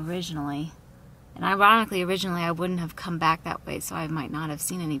gonna do originally. And ironically, originally I wouldn't have come back that way, so I might not have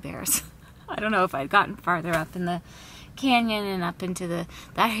seen any bears. I don't know if I'd gotten farther up in the canyon and up into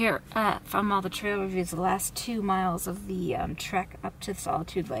that here from all the trail reviews. The last 2 miles of the trek up to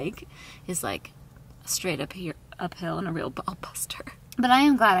Solitude Lake is like straight up here, uphill, and a real ball buster. But I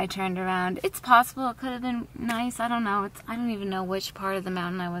am glad I turned around. It's possible it could have been nice. I don't know. I don't even know which part of the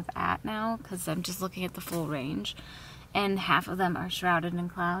mountain I was at now, because I'm just looking at the full range. And half of them are shrouded in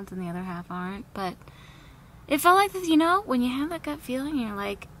clouds and the other half aren't. But it felt like this, you know, when you have that gut feeling, you're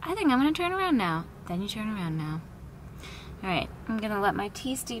like, I think I'm going to turn around now. Then you turn around now. Alright, I'm going to let my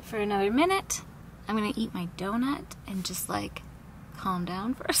tea steep for another minute. I'm going to eat my donut and just like calm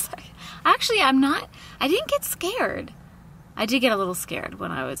down for a second. Actually, I didn't get scared. I did get a little scared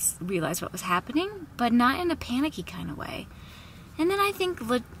when I realized what was happening, but not in a panicky kind of way. And then I think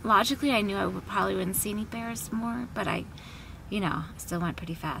logically I knew I probably wouldn't see any bears more, but I still went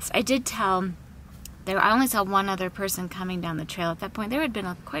pretty fast. I did tell, I only saw one other person coming down the trail at that point. There had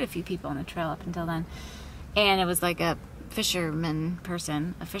been quite a few people on the trail up until then. And it was like a fisherman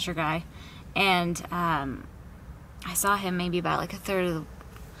person, a fisher guy. And I saw him maybe about like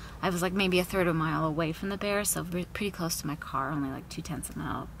I was like maybe a third of a mile away from the bear, so pretty close to my car, only like 2/10 of a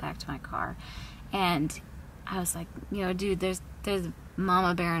mile back to my car. And I was like, you know, dude, there's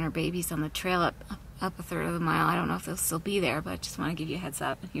mama bear and her babies on the trail up a third of a mile. I don't know if they'll still be there, but I just want to give you a heads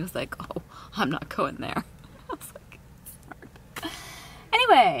up. And he was like, oh, I'm not going there. I was like, smart.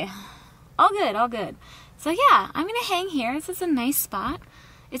 Anyway, all good, all good. So yeah, I'm gonna hang here. This is a nice spot.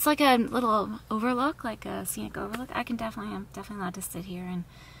 It's like a little overlook, like a scenic overlook. I'm definitely allowed to sit here and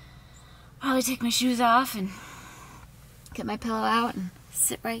probably take my shoes off and get my pillow out and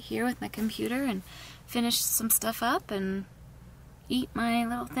sit right here with my computer and finish some stuff up and eat my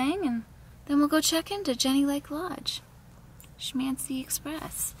little thing, and then we'll go check into Jenny Lake Lodge. Schmancy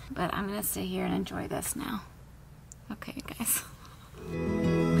Express. But I'm gonna stay here and enjoy this now. Okay, guys.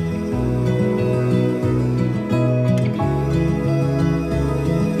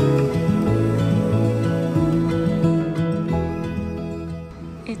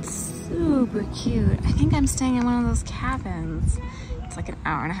 Super cute. I think I'm staying in one of those cabins. It's like an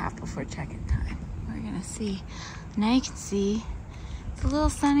hour and a half before check-in time. We're gonna see. Now you can see it's a little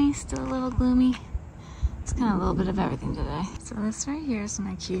sunny, still a little gloomy. It's kind of a little bit of everything today. So this right here is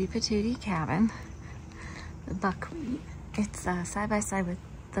my cutie patootie cabin, the buckwheat. It's side by side with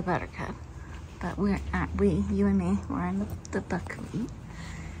the buttercup, but you and me, we're in the buckwheat.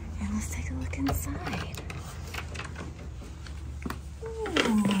 And let's take a look inside.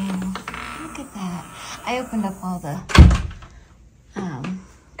 Ooh. Look at that. I opened up all the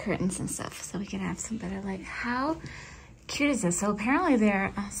curtains and stuff so we could have some better light. How cute is this? So apparently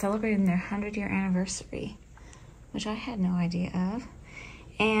they're celebrating their 100-year anniversary, which I had no idea of.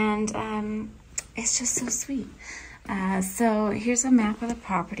 And it's just so sweet. So here's a map of the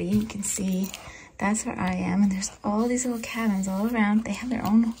property. You can see that's where I am. And there's all these little cabins all around. They have their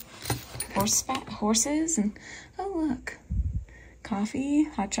own horses. And oh, look. Coffee,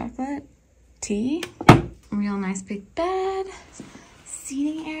 hot chocolate, tea, real nice big bed,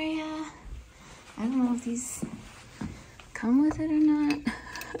 seating area. I don't know if these come with it or not.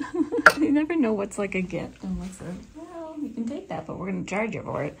 You never know what's like a gift and what's well, you can take that, but we're gonna charge you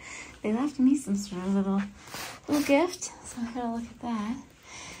for it. They left me some sort of little gift, so I gotta look at that.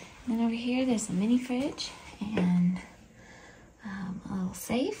 And then over here, there's a mini fridge and a little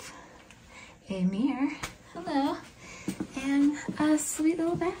safe, a mirror, hello, and a sweet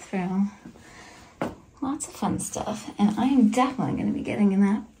little bathroom. Lots of fun stuff. And I'm definitely going to be getting in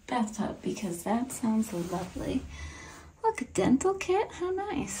that bathtub because that sounds lovely. Look, a dental kit. How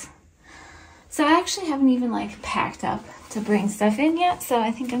nice. So I actually haven't even like packed up to bring stuff in yet, so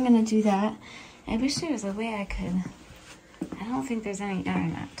I think I'm going to do that. I wish there was a way I could. I don't think there's any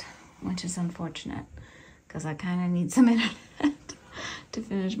internet, which is unfortunate because I kind of need some internet to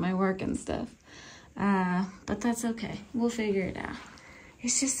finish my work and stuff. But that's okay. We'll figure it out.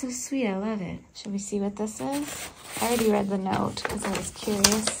 It's just so sweet. I love it. Should we see what this is? I already read the note because I was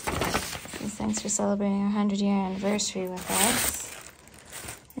curious. So thanks for celebrating our 100-year anniversary with us.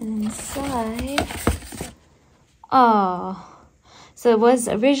 And inside, oh, so it was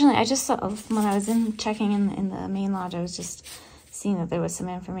originally, I just saw, when I was checking in the main lodge, I was just seeing that there was some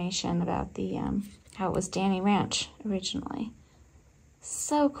information about the, how it was Danny Ranch originally.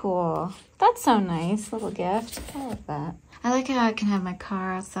 So cool. That's so nice. Little gift. I love that. I like how I can have my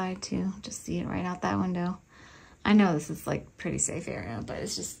car outside too. Just see it right out that window. I know this is like pretty safe area, but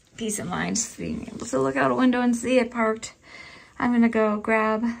it's just peace of mind just being able to look out a window and see it parked I'm gonna go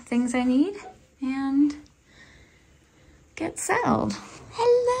grab things I need and get settled.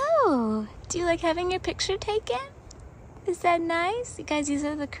 Hello! Do you like having your picture taken? Is that nice? You guys, these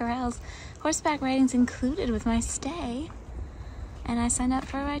are the corrals. Horseback riding's included with my stay. And I signed up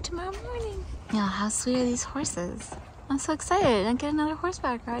for a ride tomorrow morning. Oh, how sweet are these horses? I'm so excited. I get another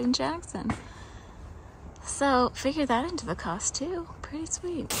horseback ride in Jackson. So figure that into the cost too. Pretty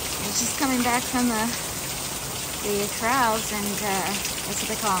sweet. I was just coming back from the corrals, and that's what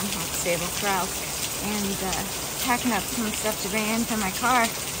they call them, like stable corrals, and packing up some stuff to bring into my car,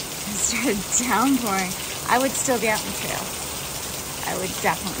 and it started downpouring. I would still be out on the trail. I would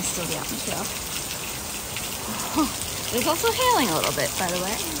definitely still be out on the trail. Oh, there's also hailing a little bit, by the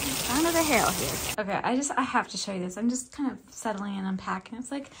way. Down to the hail here. Okay, I have to show you this. I'm just kind of settling and unpacking. It's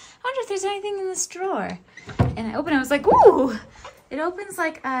like, I wonder if there's anything in this drawer. And I opened it, I was like, ooh! It opens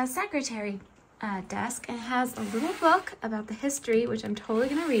like a secretary desk, and it has a little book about the history, which I'm totally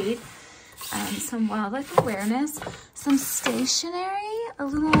gonna read. Some wildlife awareness, some stationery, a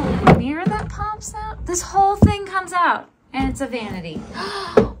little mirror that pops out. This whole thing comes out, and it's a vanity.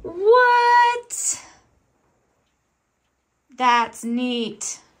 What? That's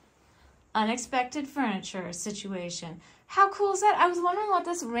neat. Unexpected furniture situation. How cool is that? I was wondering what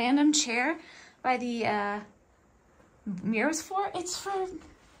this random chair by the mirror's for. It's for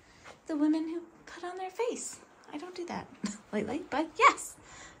the women who put on their face. I don't do that lately, but yes,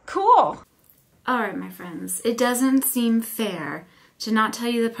 cool. All right, my friends, it doesn't seem fair to not tell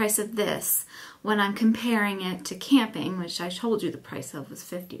you the price of this when I'm comparing it to camping, which I told you the price of was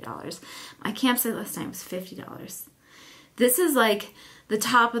 $50. My campsite last night was $50. This is like the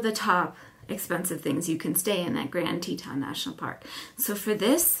top of the top expensive things you can stay in at Grand Teton National Park. So for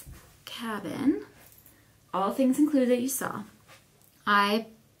this cabin, all things included that you saw, I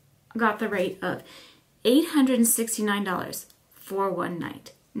got the rate of $869 for one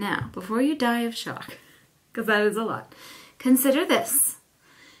night. Now, before you die of shock, because that is a lot, consider this.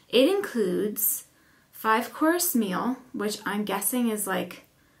 It includes 5-course meal, which I'm guessing is like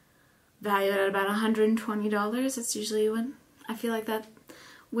valued at about $120. It's usually when I feel like that,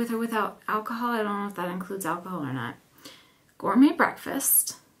 with or without alcohol. I don't know if that includes alcohol or not. Gourmet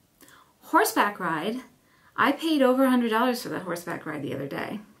breakfast, horseback ride. I paid over $100 for that horseback ride the other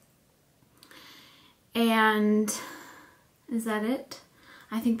day. And is that it?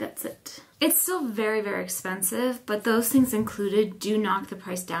 I think that's it. It's still very, very expensive, but those things included do knock the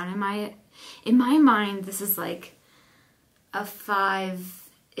price down. In my mind, this is like a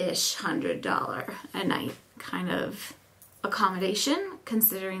 $5-ish $100 a night kind of accommodation,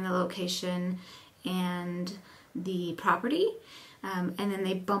 considering the location and the property. And then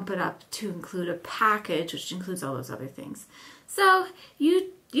they bump it up to include a package, which includes all those other things. So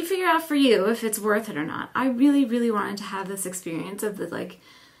you figure out for you if it's worth it or not. I really, really wanted to have this experience of the like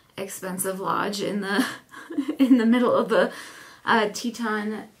expensive lodge in the in the middle of the Grand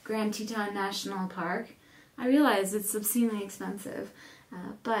Teton National Park. I realize it's obscenely expensive,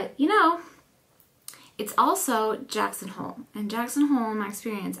 but you know, it's also Jackson Hole. And Jackson Hole, in my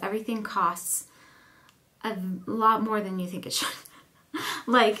experience, everything costs a lot more than you think it should.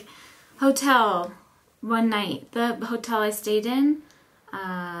 Like hotel, one night. The hotel I stayed in,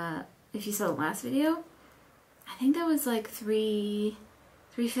 if you saw the last video, I think that was like $350,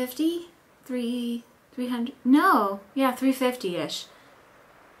 $300. No, yeah, $350-ish.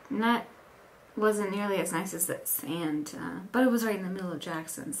 And that wasn't nearly as nice as this. And but it was right in the middle of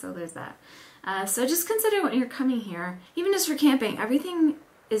Jackson, so there's that. So just consider when you're coming here, even just for camping, everything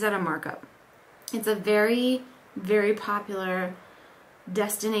is at a markup. It's a very, very popular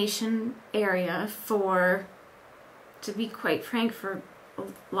destination area for, to be quite frank, for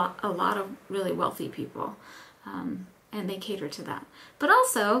a lot of really wealthy people, and they cater to that. But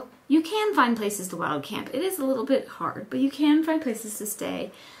also, you can find places to wild camp. It is a little bit hard, but you can find places to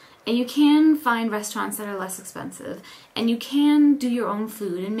stay, and you can find restaurants that are less expensive, and you can do your own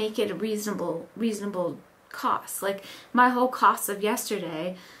food and make it a reasonable cost. Like my whole cost of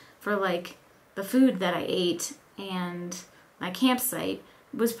yesterday for like the food that I ate and my campsite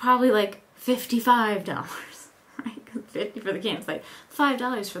was probably like $55, right? 50 for the campsite,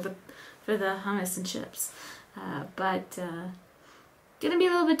 $5 for the hummus and chips. But gonna be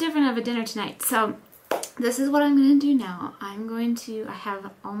a little bit different of a dinner tonight. So this is what I'm gonna do now. I have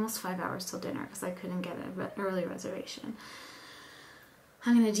almost 5 hours till dinner because I couldn't get an early reservation.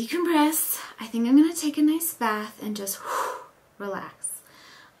 I'm gonna decompress. I think I'm gonna take a nice bath and just relax.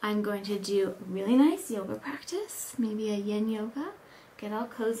 I'm going to do a really nice yoga practice, maybe a yin yoga, get all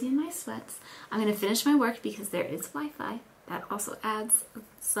cozy in my sweats. I'm going to finish my work because there is Wi-Fi that also adds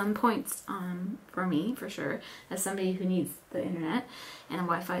some points for me, for sure, as somebody who needs the internet, and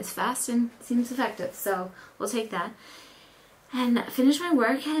Wi-Fi is fast and seems effective, so we'll take that. And finish my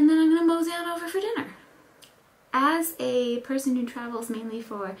work, and then I'm going to mosey on over for dinner. As a person who travels mainly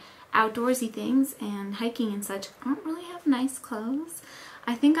for outdoorsy things and hiking and such, I don't really have nice clothes.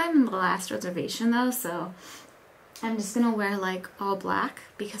 I think I'm in the last reservation though, so I'm just gonna wear like all black,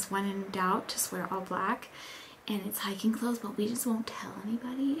 because when in doubt, just wear all black. And it's hiking clothes, but we just won't tell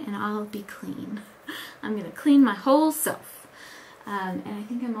anybody, and I'll be clean. I'm gonna clean my whole self. And I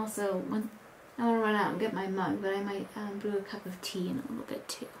think I'm also, I want to run out and get my mug, but I might brew a cup of tea in a little bit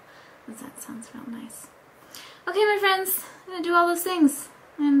too, because that sounds real nice. Okay, my friends, I'm gonna do all those things,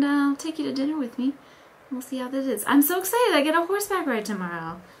 and I'll take you to dinner with me. We'll see how that is. I'm so excited, I get a horseback ride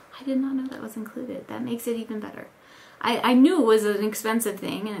tomorrow. I did not know that was included. That makes it even better. I knew it was an expensive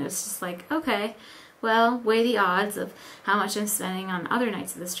thing, and it was just like, okay, well, weigh the odds of how much I'm spending on other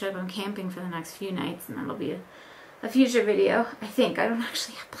nights of this trip. I'm camping for the next few nights, and that'll be a future video, I think. I don't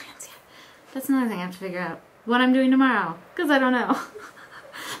actually have plans yet. That's another thing I have to figure out, what I'm doing tomorrow, because I don't know.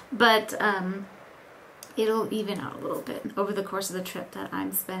 But, it'll even out a little bit over the course of the trip, that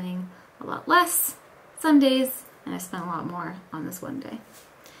I'm spending a lot less some days, and I spent a lot more on this one day.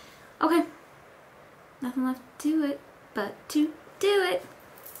 Okay, nothing left to do it but to do it.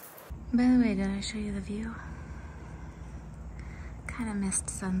 By the way, did I show you the view? Kind of missed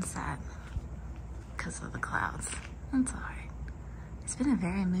sunset because of the clouds. That's alright. It's been a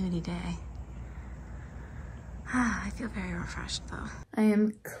very moody day. I feel very refreshed though. I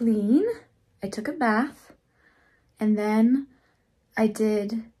am clean. I took a bath, and then I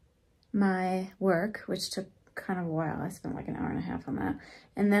did my work, which took kind of a while. I spent like an hour and a half on that.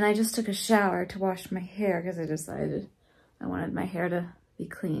 And then I just took a shower to wash my hair, because I decided I wanted my hair to be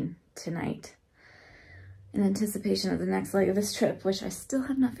clean tonight in anticipation of the next leg of this trip, which I still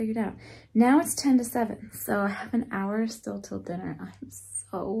have not figured out. Now it's 10 to 7, so I have an hour still till dinner. I'm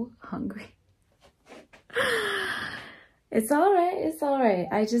so hungry. It's alright, it's alright.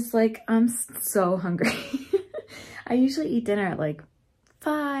 I just I'm so hungry. I usually eat dinner at like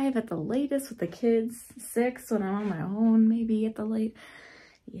 5 at the latest with the kids, 6 when I'm on my own, maybe at the late.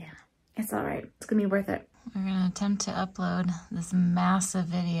 Yeah, it's alright. It's gonna be worth it. We're gonna attempt to upload this massive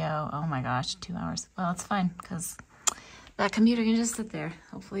video. Oh my gosh, 2 hours. Well, it's fine, because that computer can just sit there.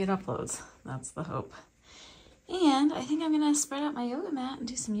 Hopefully it uploads. That's the hope. And I think I'm gonna spread out my yoga mat and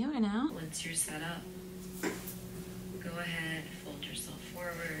do some yoga now. Once you're set up, go ahead, fold yourself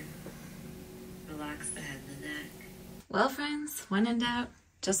forward, relax the head and the neck. Well, friends, when in doubt,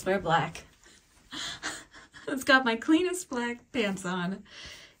 just wear black. It's got my cleanest black pants on.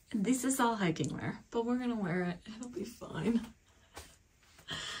 And this is all hiking wear, but we're gonna wear it. It'll be fine.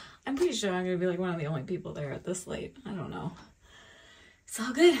 I'm pretty sure I'm gonna be like one of the only people there at this late. I don't know. It's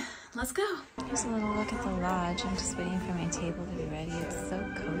all good. Let's go. Here's a little look at the lodge. I'm just waiting for my table to be ready. It's so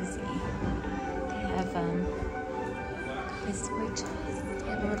cozy. They have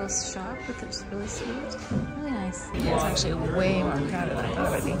they have a little shop which is really sweet. Really nice. It's actually way more crowded than I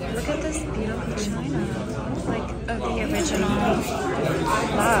thought it would be. Look at this beautiful china. Like of the original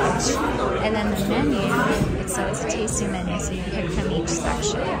lodge. And then the menu, it's a tasting menu, so you pick from each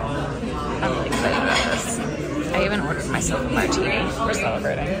section. I'm really excited about this. I even ordered myself a martini. We're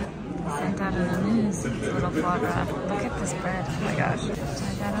celebrating. Sent out in the news. It's a little foie gras. Look at this bread. Oh my gosh.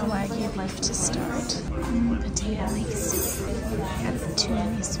 I got a Wagyu beef to start. Potato leek soup. Got the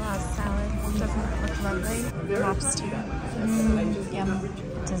tuna sauce salad. Doesn't that look lovely? Lobster. Yum.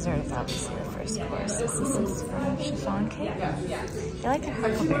 Dessert is obviously the first course. This is chiffon cake. I like their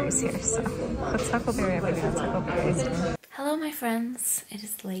huckleberries here, so it's huckleberry everything. It's huckleberries. Hello, my friends. It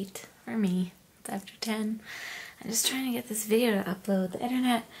is late for me. It's after 10. I'm just trying to get this video to upload. The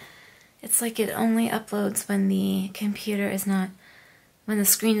internet, it's like it only uploads when the computer is not, when the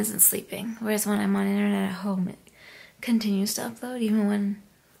screen isn't sleeping. Whereas when I'm on internet at home, it continues to upload even when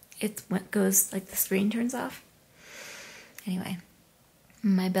it goes, like the screen turns off. Anyway,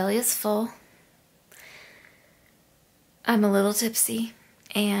 my belly is full. I'm a little tipsy,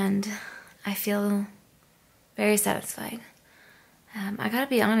 and I feel very satisfied. I gotta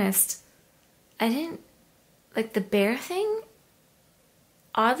be honest, I didn't, like the bear thing,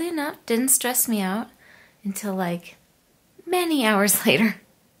 oddly enough, didn't stress me out until like many hours later.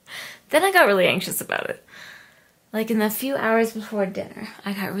 Then I got really anxious about it. Like in the few hours before dinner,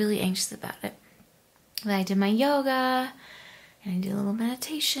 I got really anxious about it. But I did my yoga, and I did a little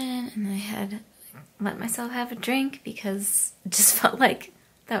meditation, and I had let myself have a drink because it just felt like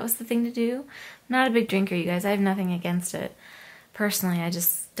that was the thing to do. I'm not a big drinker, you guys. I have nothing against it. Personally, I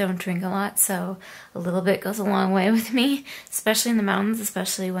just don't drink a lot, so a little bit goes a long way with me, especially in the mountains,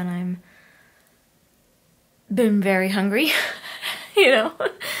 especially when I'm been very hungry, you know.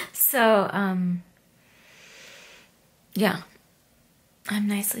 So, yeah, I'm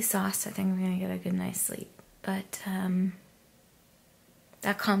nicely sauced. I think I'm gonna get a good night's sleep, but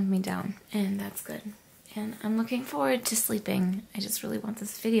that calmed me down, and that's good. And I'm looking forward to sleeping. I just really want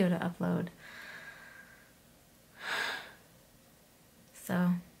this video to upload.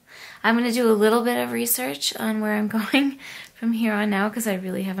 So I'm going to do a little bit of research on where I'm going from here on now, because I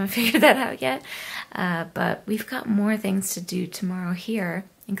really haven't figured that out yet. But we've got more things to do tomorrow here,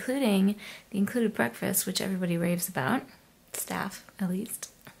 including the included breakfast, which everybody raves about, staff at least,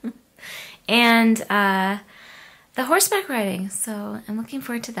 and the horseback riding. So I'm looking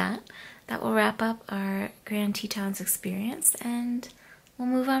forward to that. That will wrap up our Grand Tetons experience, and we'll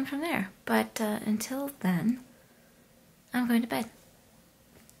move on from there. But until then, I'm going to bed.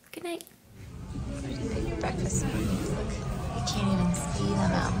 Good night. Breakfast. Look, you can't even see the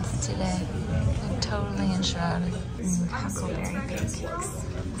mountains today. I'm totally enshrouded in huckleberry pancakes.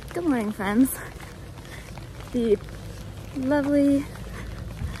 Good morning, friends. The lovely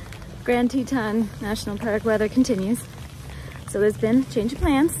Grand Teton National Park weather continues. So there's been a change of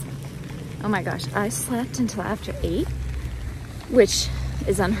plans. Oh my gosh, I slept until after 8, which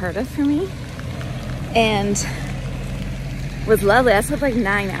is unheard of for me, and was lovely. I slept like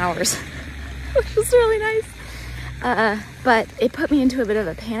 9 hours, which was really nice. But it put me into a bit of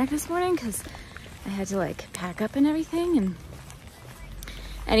a panic this morning because I had to like pack up and everything. And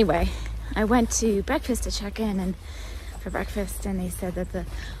anyway, I went to breakfast to check in and for breakfast, and they said that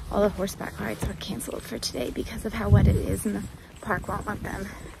all the horseback rides were canceled for today because of how wet it is, and the park won't let them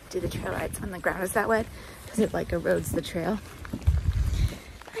do the trail rides when the ground is that wet because it like erodes the trail.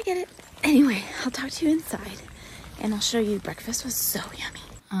 I get it. Anyway, I'll talk to you inside and I'll show you. Breakfast was so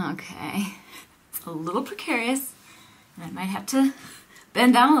yummy. Okay, it's a little precarious and I might have to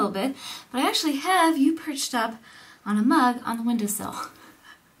bend down a little bit, but I actually have you perched up on a mug on the windowsill.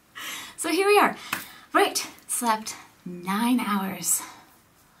 So here we are. Right, slept 9 hours.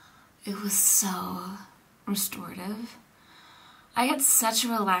 It was so restorative. I had such a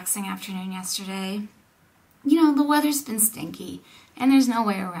relaxing afternoon yesterday. You know, the weather's been stinky, and there's no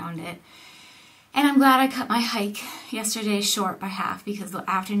way around it. And I'm glad I cut my hike yesterday short by half because the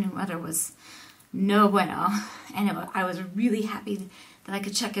afternoon weather was no bueno. And I was really happy that I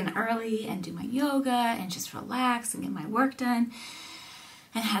could check in early and do my yoga and just relax and get my work done.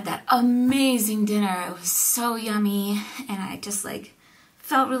 And had that amazing dinner. It was so yummy, and I just like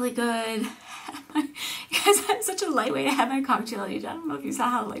felt really good. Because I'm such a lightweight, I had my cocktail. I don't know if you saw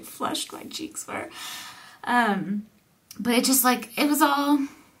how like flushed my cheeks were. But it just like, it was all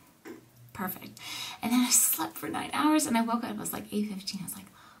perfect. And then I slept for 9 hours and I woke up, it was like 8:15. I was like,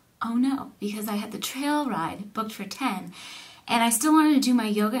 oh no, because I had the trail ride booked for 10 and I still wanted to do my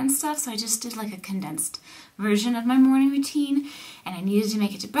yoga and stuff. So I just did like a condensed version of my morning routine, and I needed to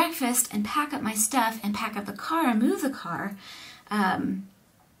make it to breakfast and pack up my stuff and pack up the car and move the car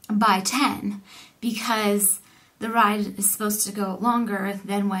by 10 because the ride is supposed to go longer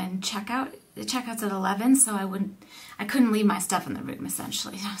than when the checkout's at 11, so I couldn't leave my stuff in the room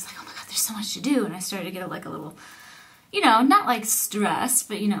essentially. And I was like, oh my god, there's so much to do, and I started to get like a little, you know, not like stressed,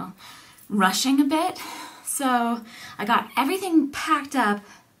 but you know, rushing a bit. So I got everything packed up,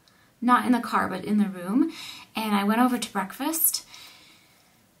 not in the car, but in the room, and I went over to breakfast.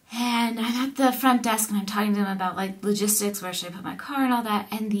 And I'm at the front desk and I'm talking to them about like logistics, where should I put my car and all that.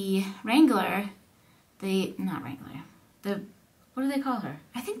 And the Wrangler, what do they call her?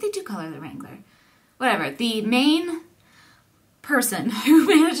 I think they do call her the Wrangler. Whatever, the main person who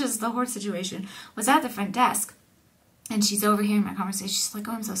manages the horse situation was at the front desk. And she's overhearing my conversation. She's like,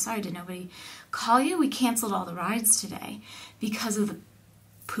 oh, I'm so sorry. Did nobody call you? We canceled all the rides today because of the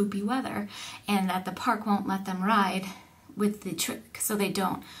poopy weather, and that the park won't let them ride with the trick so they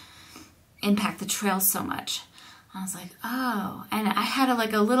don't impact the trails so much. I was like, oh, and I had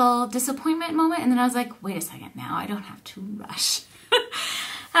a little disappointment moment, and then I was like, wait a second, now I don't have to rush.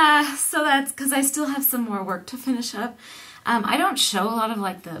 So that's because I still have some more work to finish up. I don't show a lot of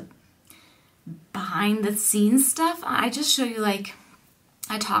like the behind the scenes stuff. I just show you like,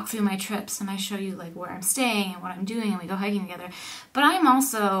 I talk through my trips and I show you like where I'm staying and what I'm doing, and we go hiking together. But I'm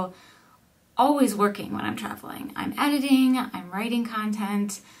also always working when I'm traveling. I'm editing, I'm writing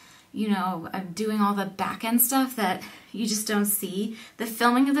content, you know, I'm doing all the back end stuff that you just don't see. The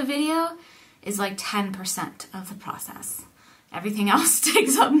filming of the video is like 10% of the process. Everything else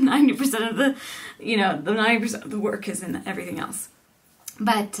takes up 90% of the, you know, the 90% of the work is in everything else.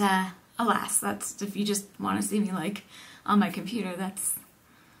 But alas, that's, if you just want to see me like on my computer, that's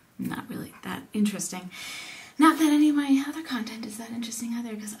not really that interesting. Not that any of my other content is that interesting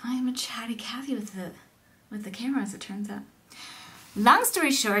either, because I am a chatty Cathy with the camera, as it turns out. Long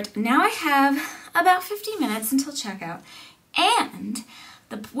story short, now I have about 50 minutes until checkout, and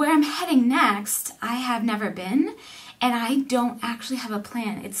where I'm heading next, I have never been, and I don't actually have a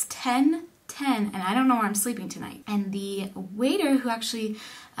plan. It's 10:10, and I don't know where I'm sleeping tonight. And the waiter who actually,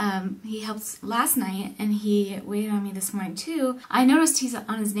 he helped last night, and he waited on me this morning too, I noticed he's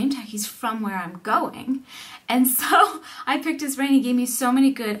on his name tag, he's from where I'm going. And so I picked his brain. He gave me so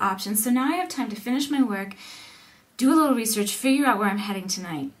many good options. So now I have time to finish my work, do a little research, figure out where I'm heading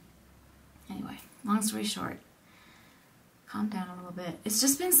tonight. Anyway, long story short, calm down a little bit. It's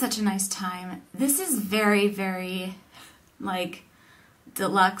just been such a nice time. This is very, very, like,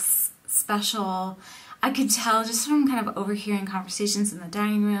 deluxe, special. I could tell just from kind of overhearing conversations in the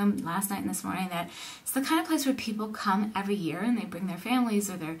dining room last night and this morning that it's the kind of place where people come every year and they bring their families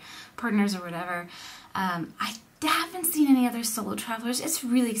or their partners or whatever. I haven't seen any other solo travelers. It's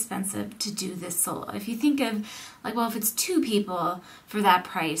really expensive to do this solo. If you think of, like, well, if it's 2 people for that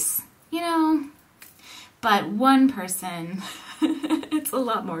price, you know, but 1 person, it's a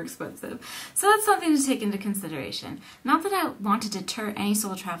lot more expensive. So that's something to take into consideration. Not that I want to deter any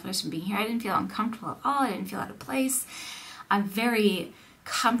solo travelers from being here. I didn't feel uncomfortable at all. I didn't feel out of place. I'm very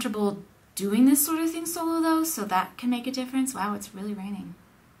comfortable doing this sort of thing solo though, so that can make a difference. Wow, it's really raining.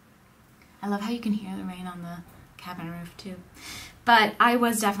 I love how you can hear the rain on the cabin roof too. But I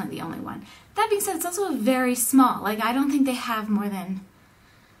was definitely the only one. That being said, it's also very small. Like, I don't think they have more than,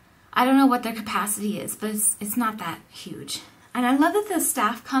 I don't know what their capacity is, but it's not that huge. And I love that the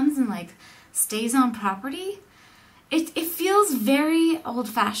staff comes and, like, stays on property. It feels very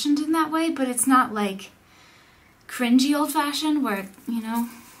old-fashioned in that way, but it's not, like, cringy old-fashioned where, you know,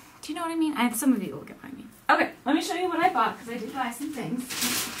 do you know what I mean? Some of you will get what I mean. Okay, let me show you what I bought, because I did buy some things.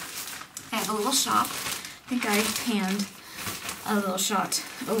 I have a little shop. I think I panned a little shot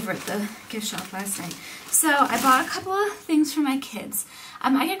over at the gift shop last night. So I bought a couple of things for my kids.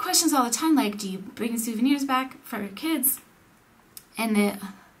 I get questions all the time like, do you bring souvenirs back for your kids? And the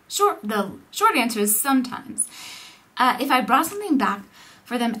short answer is sometimes. If I brought something back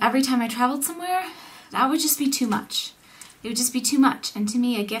for them every time I traveled somewhere, that would just be too much. It would just be too much. And to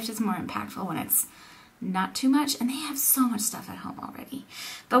me, a gift is more impactful when it's not too much. And they have so much stuff at home already.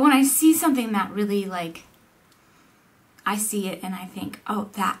 But when I see something that really, like, I see it and I think, oh,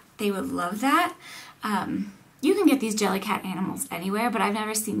 that they would love that. You can get these Jellycat animals anywhere, but I've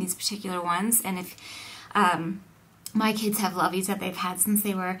never seen these particular ones. And if my kids have loveys that they've had since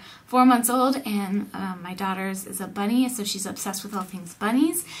they were 4 months old, and my daughter's is a bunny, so she's obsessed with all things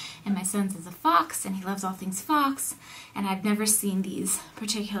bunnies, and my son's is a fox, and he loves all things fox, and I've never seen these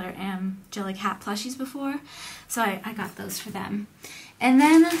particular Jellycat plushies before, so I got those for them. And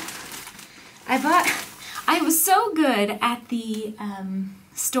then I was so good at the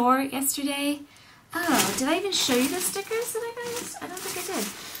store yesterday. Oh, did I even show you the stickers that I got? I don't think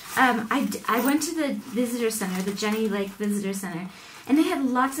I did. I went to the visitor center, the Jenny Lake Visitor Center, and they had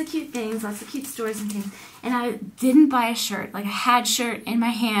lots of cute things, lots of cute stores and things, and I didn't buy a shirt. Like, I had shirt in my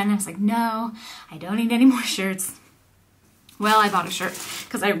hand, I was like, no, I don't need any more shirts. Well, I bought a shirt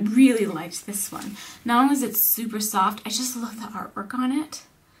because I really liked this one. Not only is it super soft, I just love the artwork on it.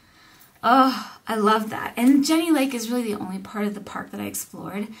 Oh, I love that. And Jenny Lake is really the only part of the park that I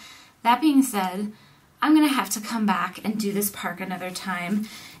explored. That being said, I'm going to have to come back and do this park another time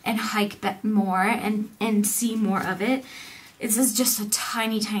and hike more and see more of it. This is just a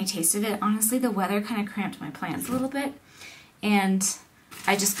tiny, tiny taste of it. Honestly, the weather kind of cramped my plans a little bit, and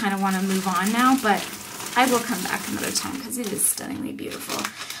I just kind of want to move on now, but I will come back another time because it is stunningly beautiful.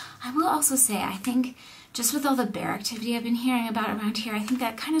 I will also say, I think just with all the bear activity I've been hearing about around here, I think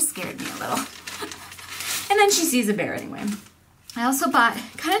that kind of scared me a little. And then she sees a bear anyway. I also bought,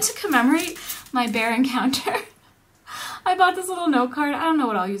 kind of to commemorate my bear encounter, I bought this little note card. I don't know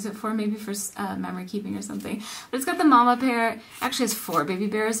what I'll use it for, maybe for memory keeping or something. But it's got the mama bear. Actually, it's 4 baby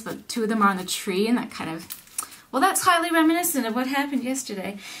bears, but 2 of them are on the tree, and that kind of, well, that's highly reminiscent of what happened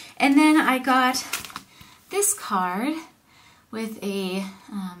yesterday. And then I got this card with a,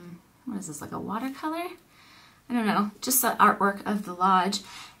 what is this, like a watercolor? I don't know, just the artwork of the lodge.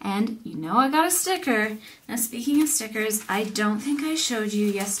 And you know I got a sticker. Now, speaking of stickers, I don't think I showed you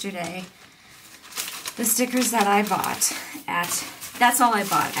yesterday the stickers that I bought at, that's all I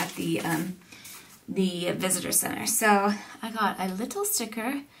bought at the visitor center. So I got a little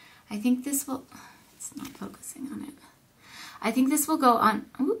sticker. I think this will, it's not focusing on it. I think this will go on,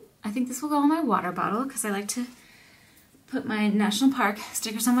 I think this will go on my water bottle because I like to put my national park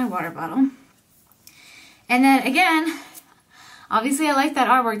stickers on my water bottle. And then again, Obviously, I like that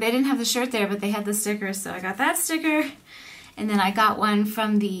artwork. They didn't have the shirt there, but they had the stickers, so I got that sticker. And then I got one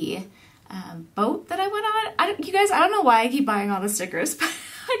from the boat that I went on. You guys, I don't know why I keep buying all the stickers, but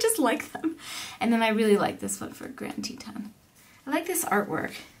I just like them. And then I really like this one for Grand Teton. I like this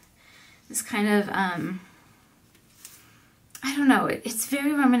artwork. This kind of, I don't know, it's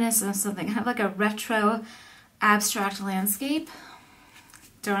very reminiscent of something. I have like a retro abstract landscape.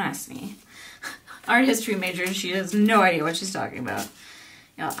 Don't ask me. Art history major, and she has no idea what she's talking about.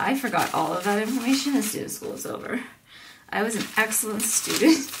 You know, I forgot all of that information as soon as school was over. I was an excellent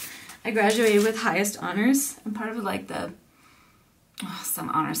student. I graduated with highest honors. I'm part of like the some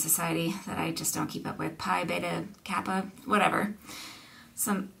honor society that I just don't keep up with. Pi, Beta, Kappa, whatever.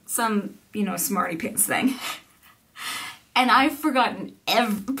 Some you know, smarty pants thing. And I've forgotten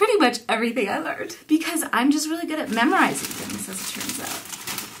pretty much everything I learned because I'm just really good at memorizing things, as it turns out.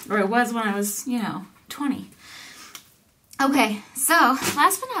 Or it was when I was, you know, 20. Okay, so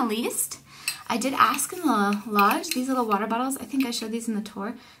last but not least, I did ask in the lodge, these little water bottles, I think I showed these in the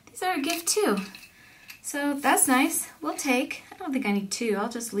tour. These are a gift too. So that's nice. We'll take, I don't think I need two, I'll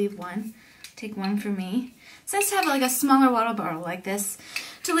just leave one. Take one for me. It's nice to have like a smaller water bottle like this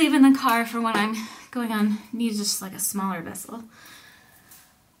to leave in the car for when I'm going on, need just like a smaller vessel.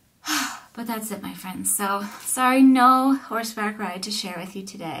 But that's it, my friends. So, sorry, no horseback ride to share with you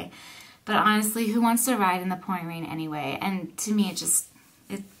today. But honestly, who wants to ride in the pouring rain anyway? And to me, it's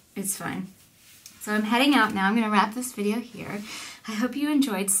fine. So I'm heading out now. I'm going to wrap this video here. I hope you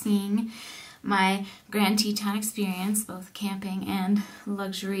enjoyed seeing my Grand Teton experience, both camping and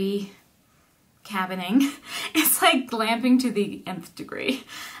luxury cabining. It's like glamping to the nth degree.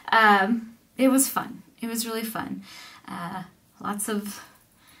 It was fun. It was really fun. Lots of...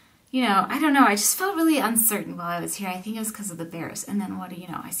 You know, I don't know, I just felt really uncertain while I was here. I think it was because of the bears. And then what do you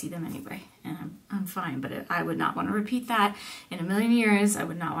know, I see them anyway. And I'm fine, but I would not want to repeat that in a million years. I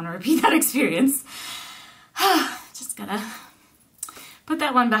would not want to repeat that experience. Just gotta put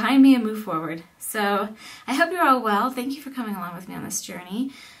that one behind me and move forward. So I hope you're all well. Thank you for coming along with me on this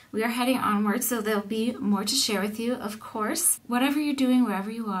journey. We are heading onward, so there'll be more to share with you, of course. Whatever you're doing,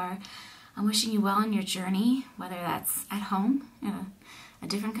 wherever you are, I'm wishing you well on your journey, whether that's at home, a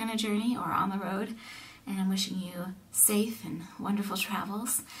different kind of journey, or on the road. And I'm wishing you safe and wonderful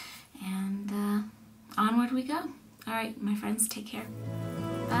travels. And onward we go. All right, my friends, take care.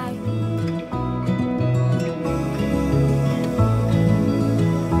 Bye.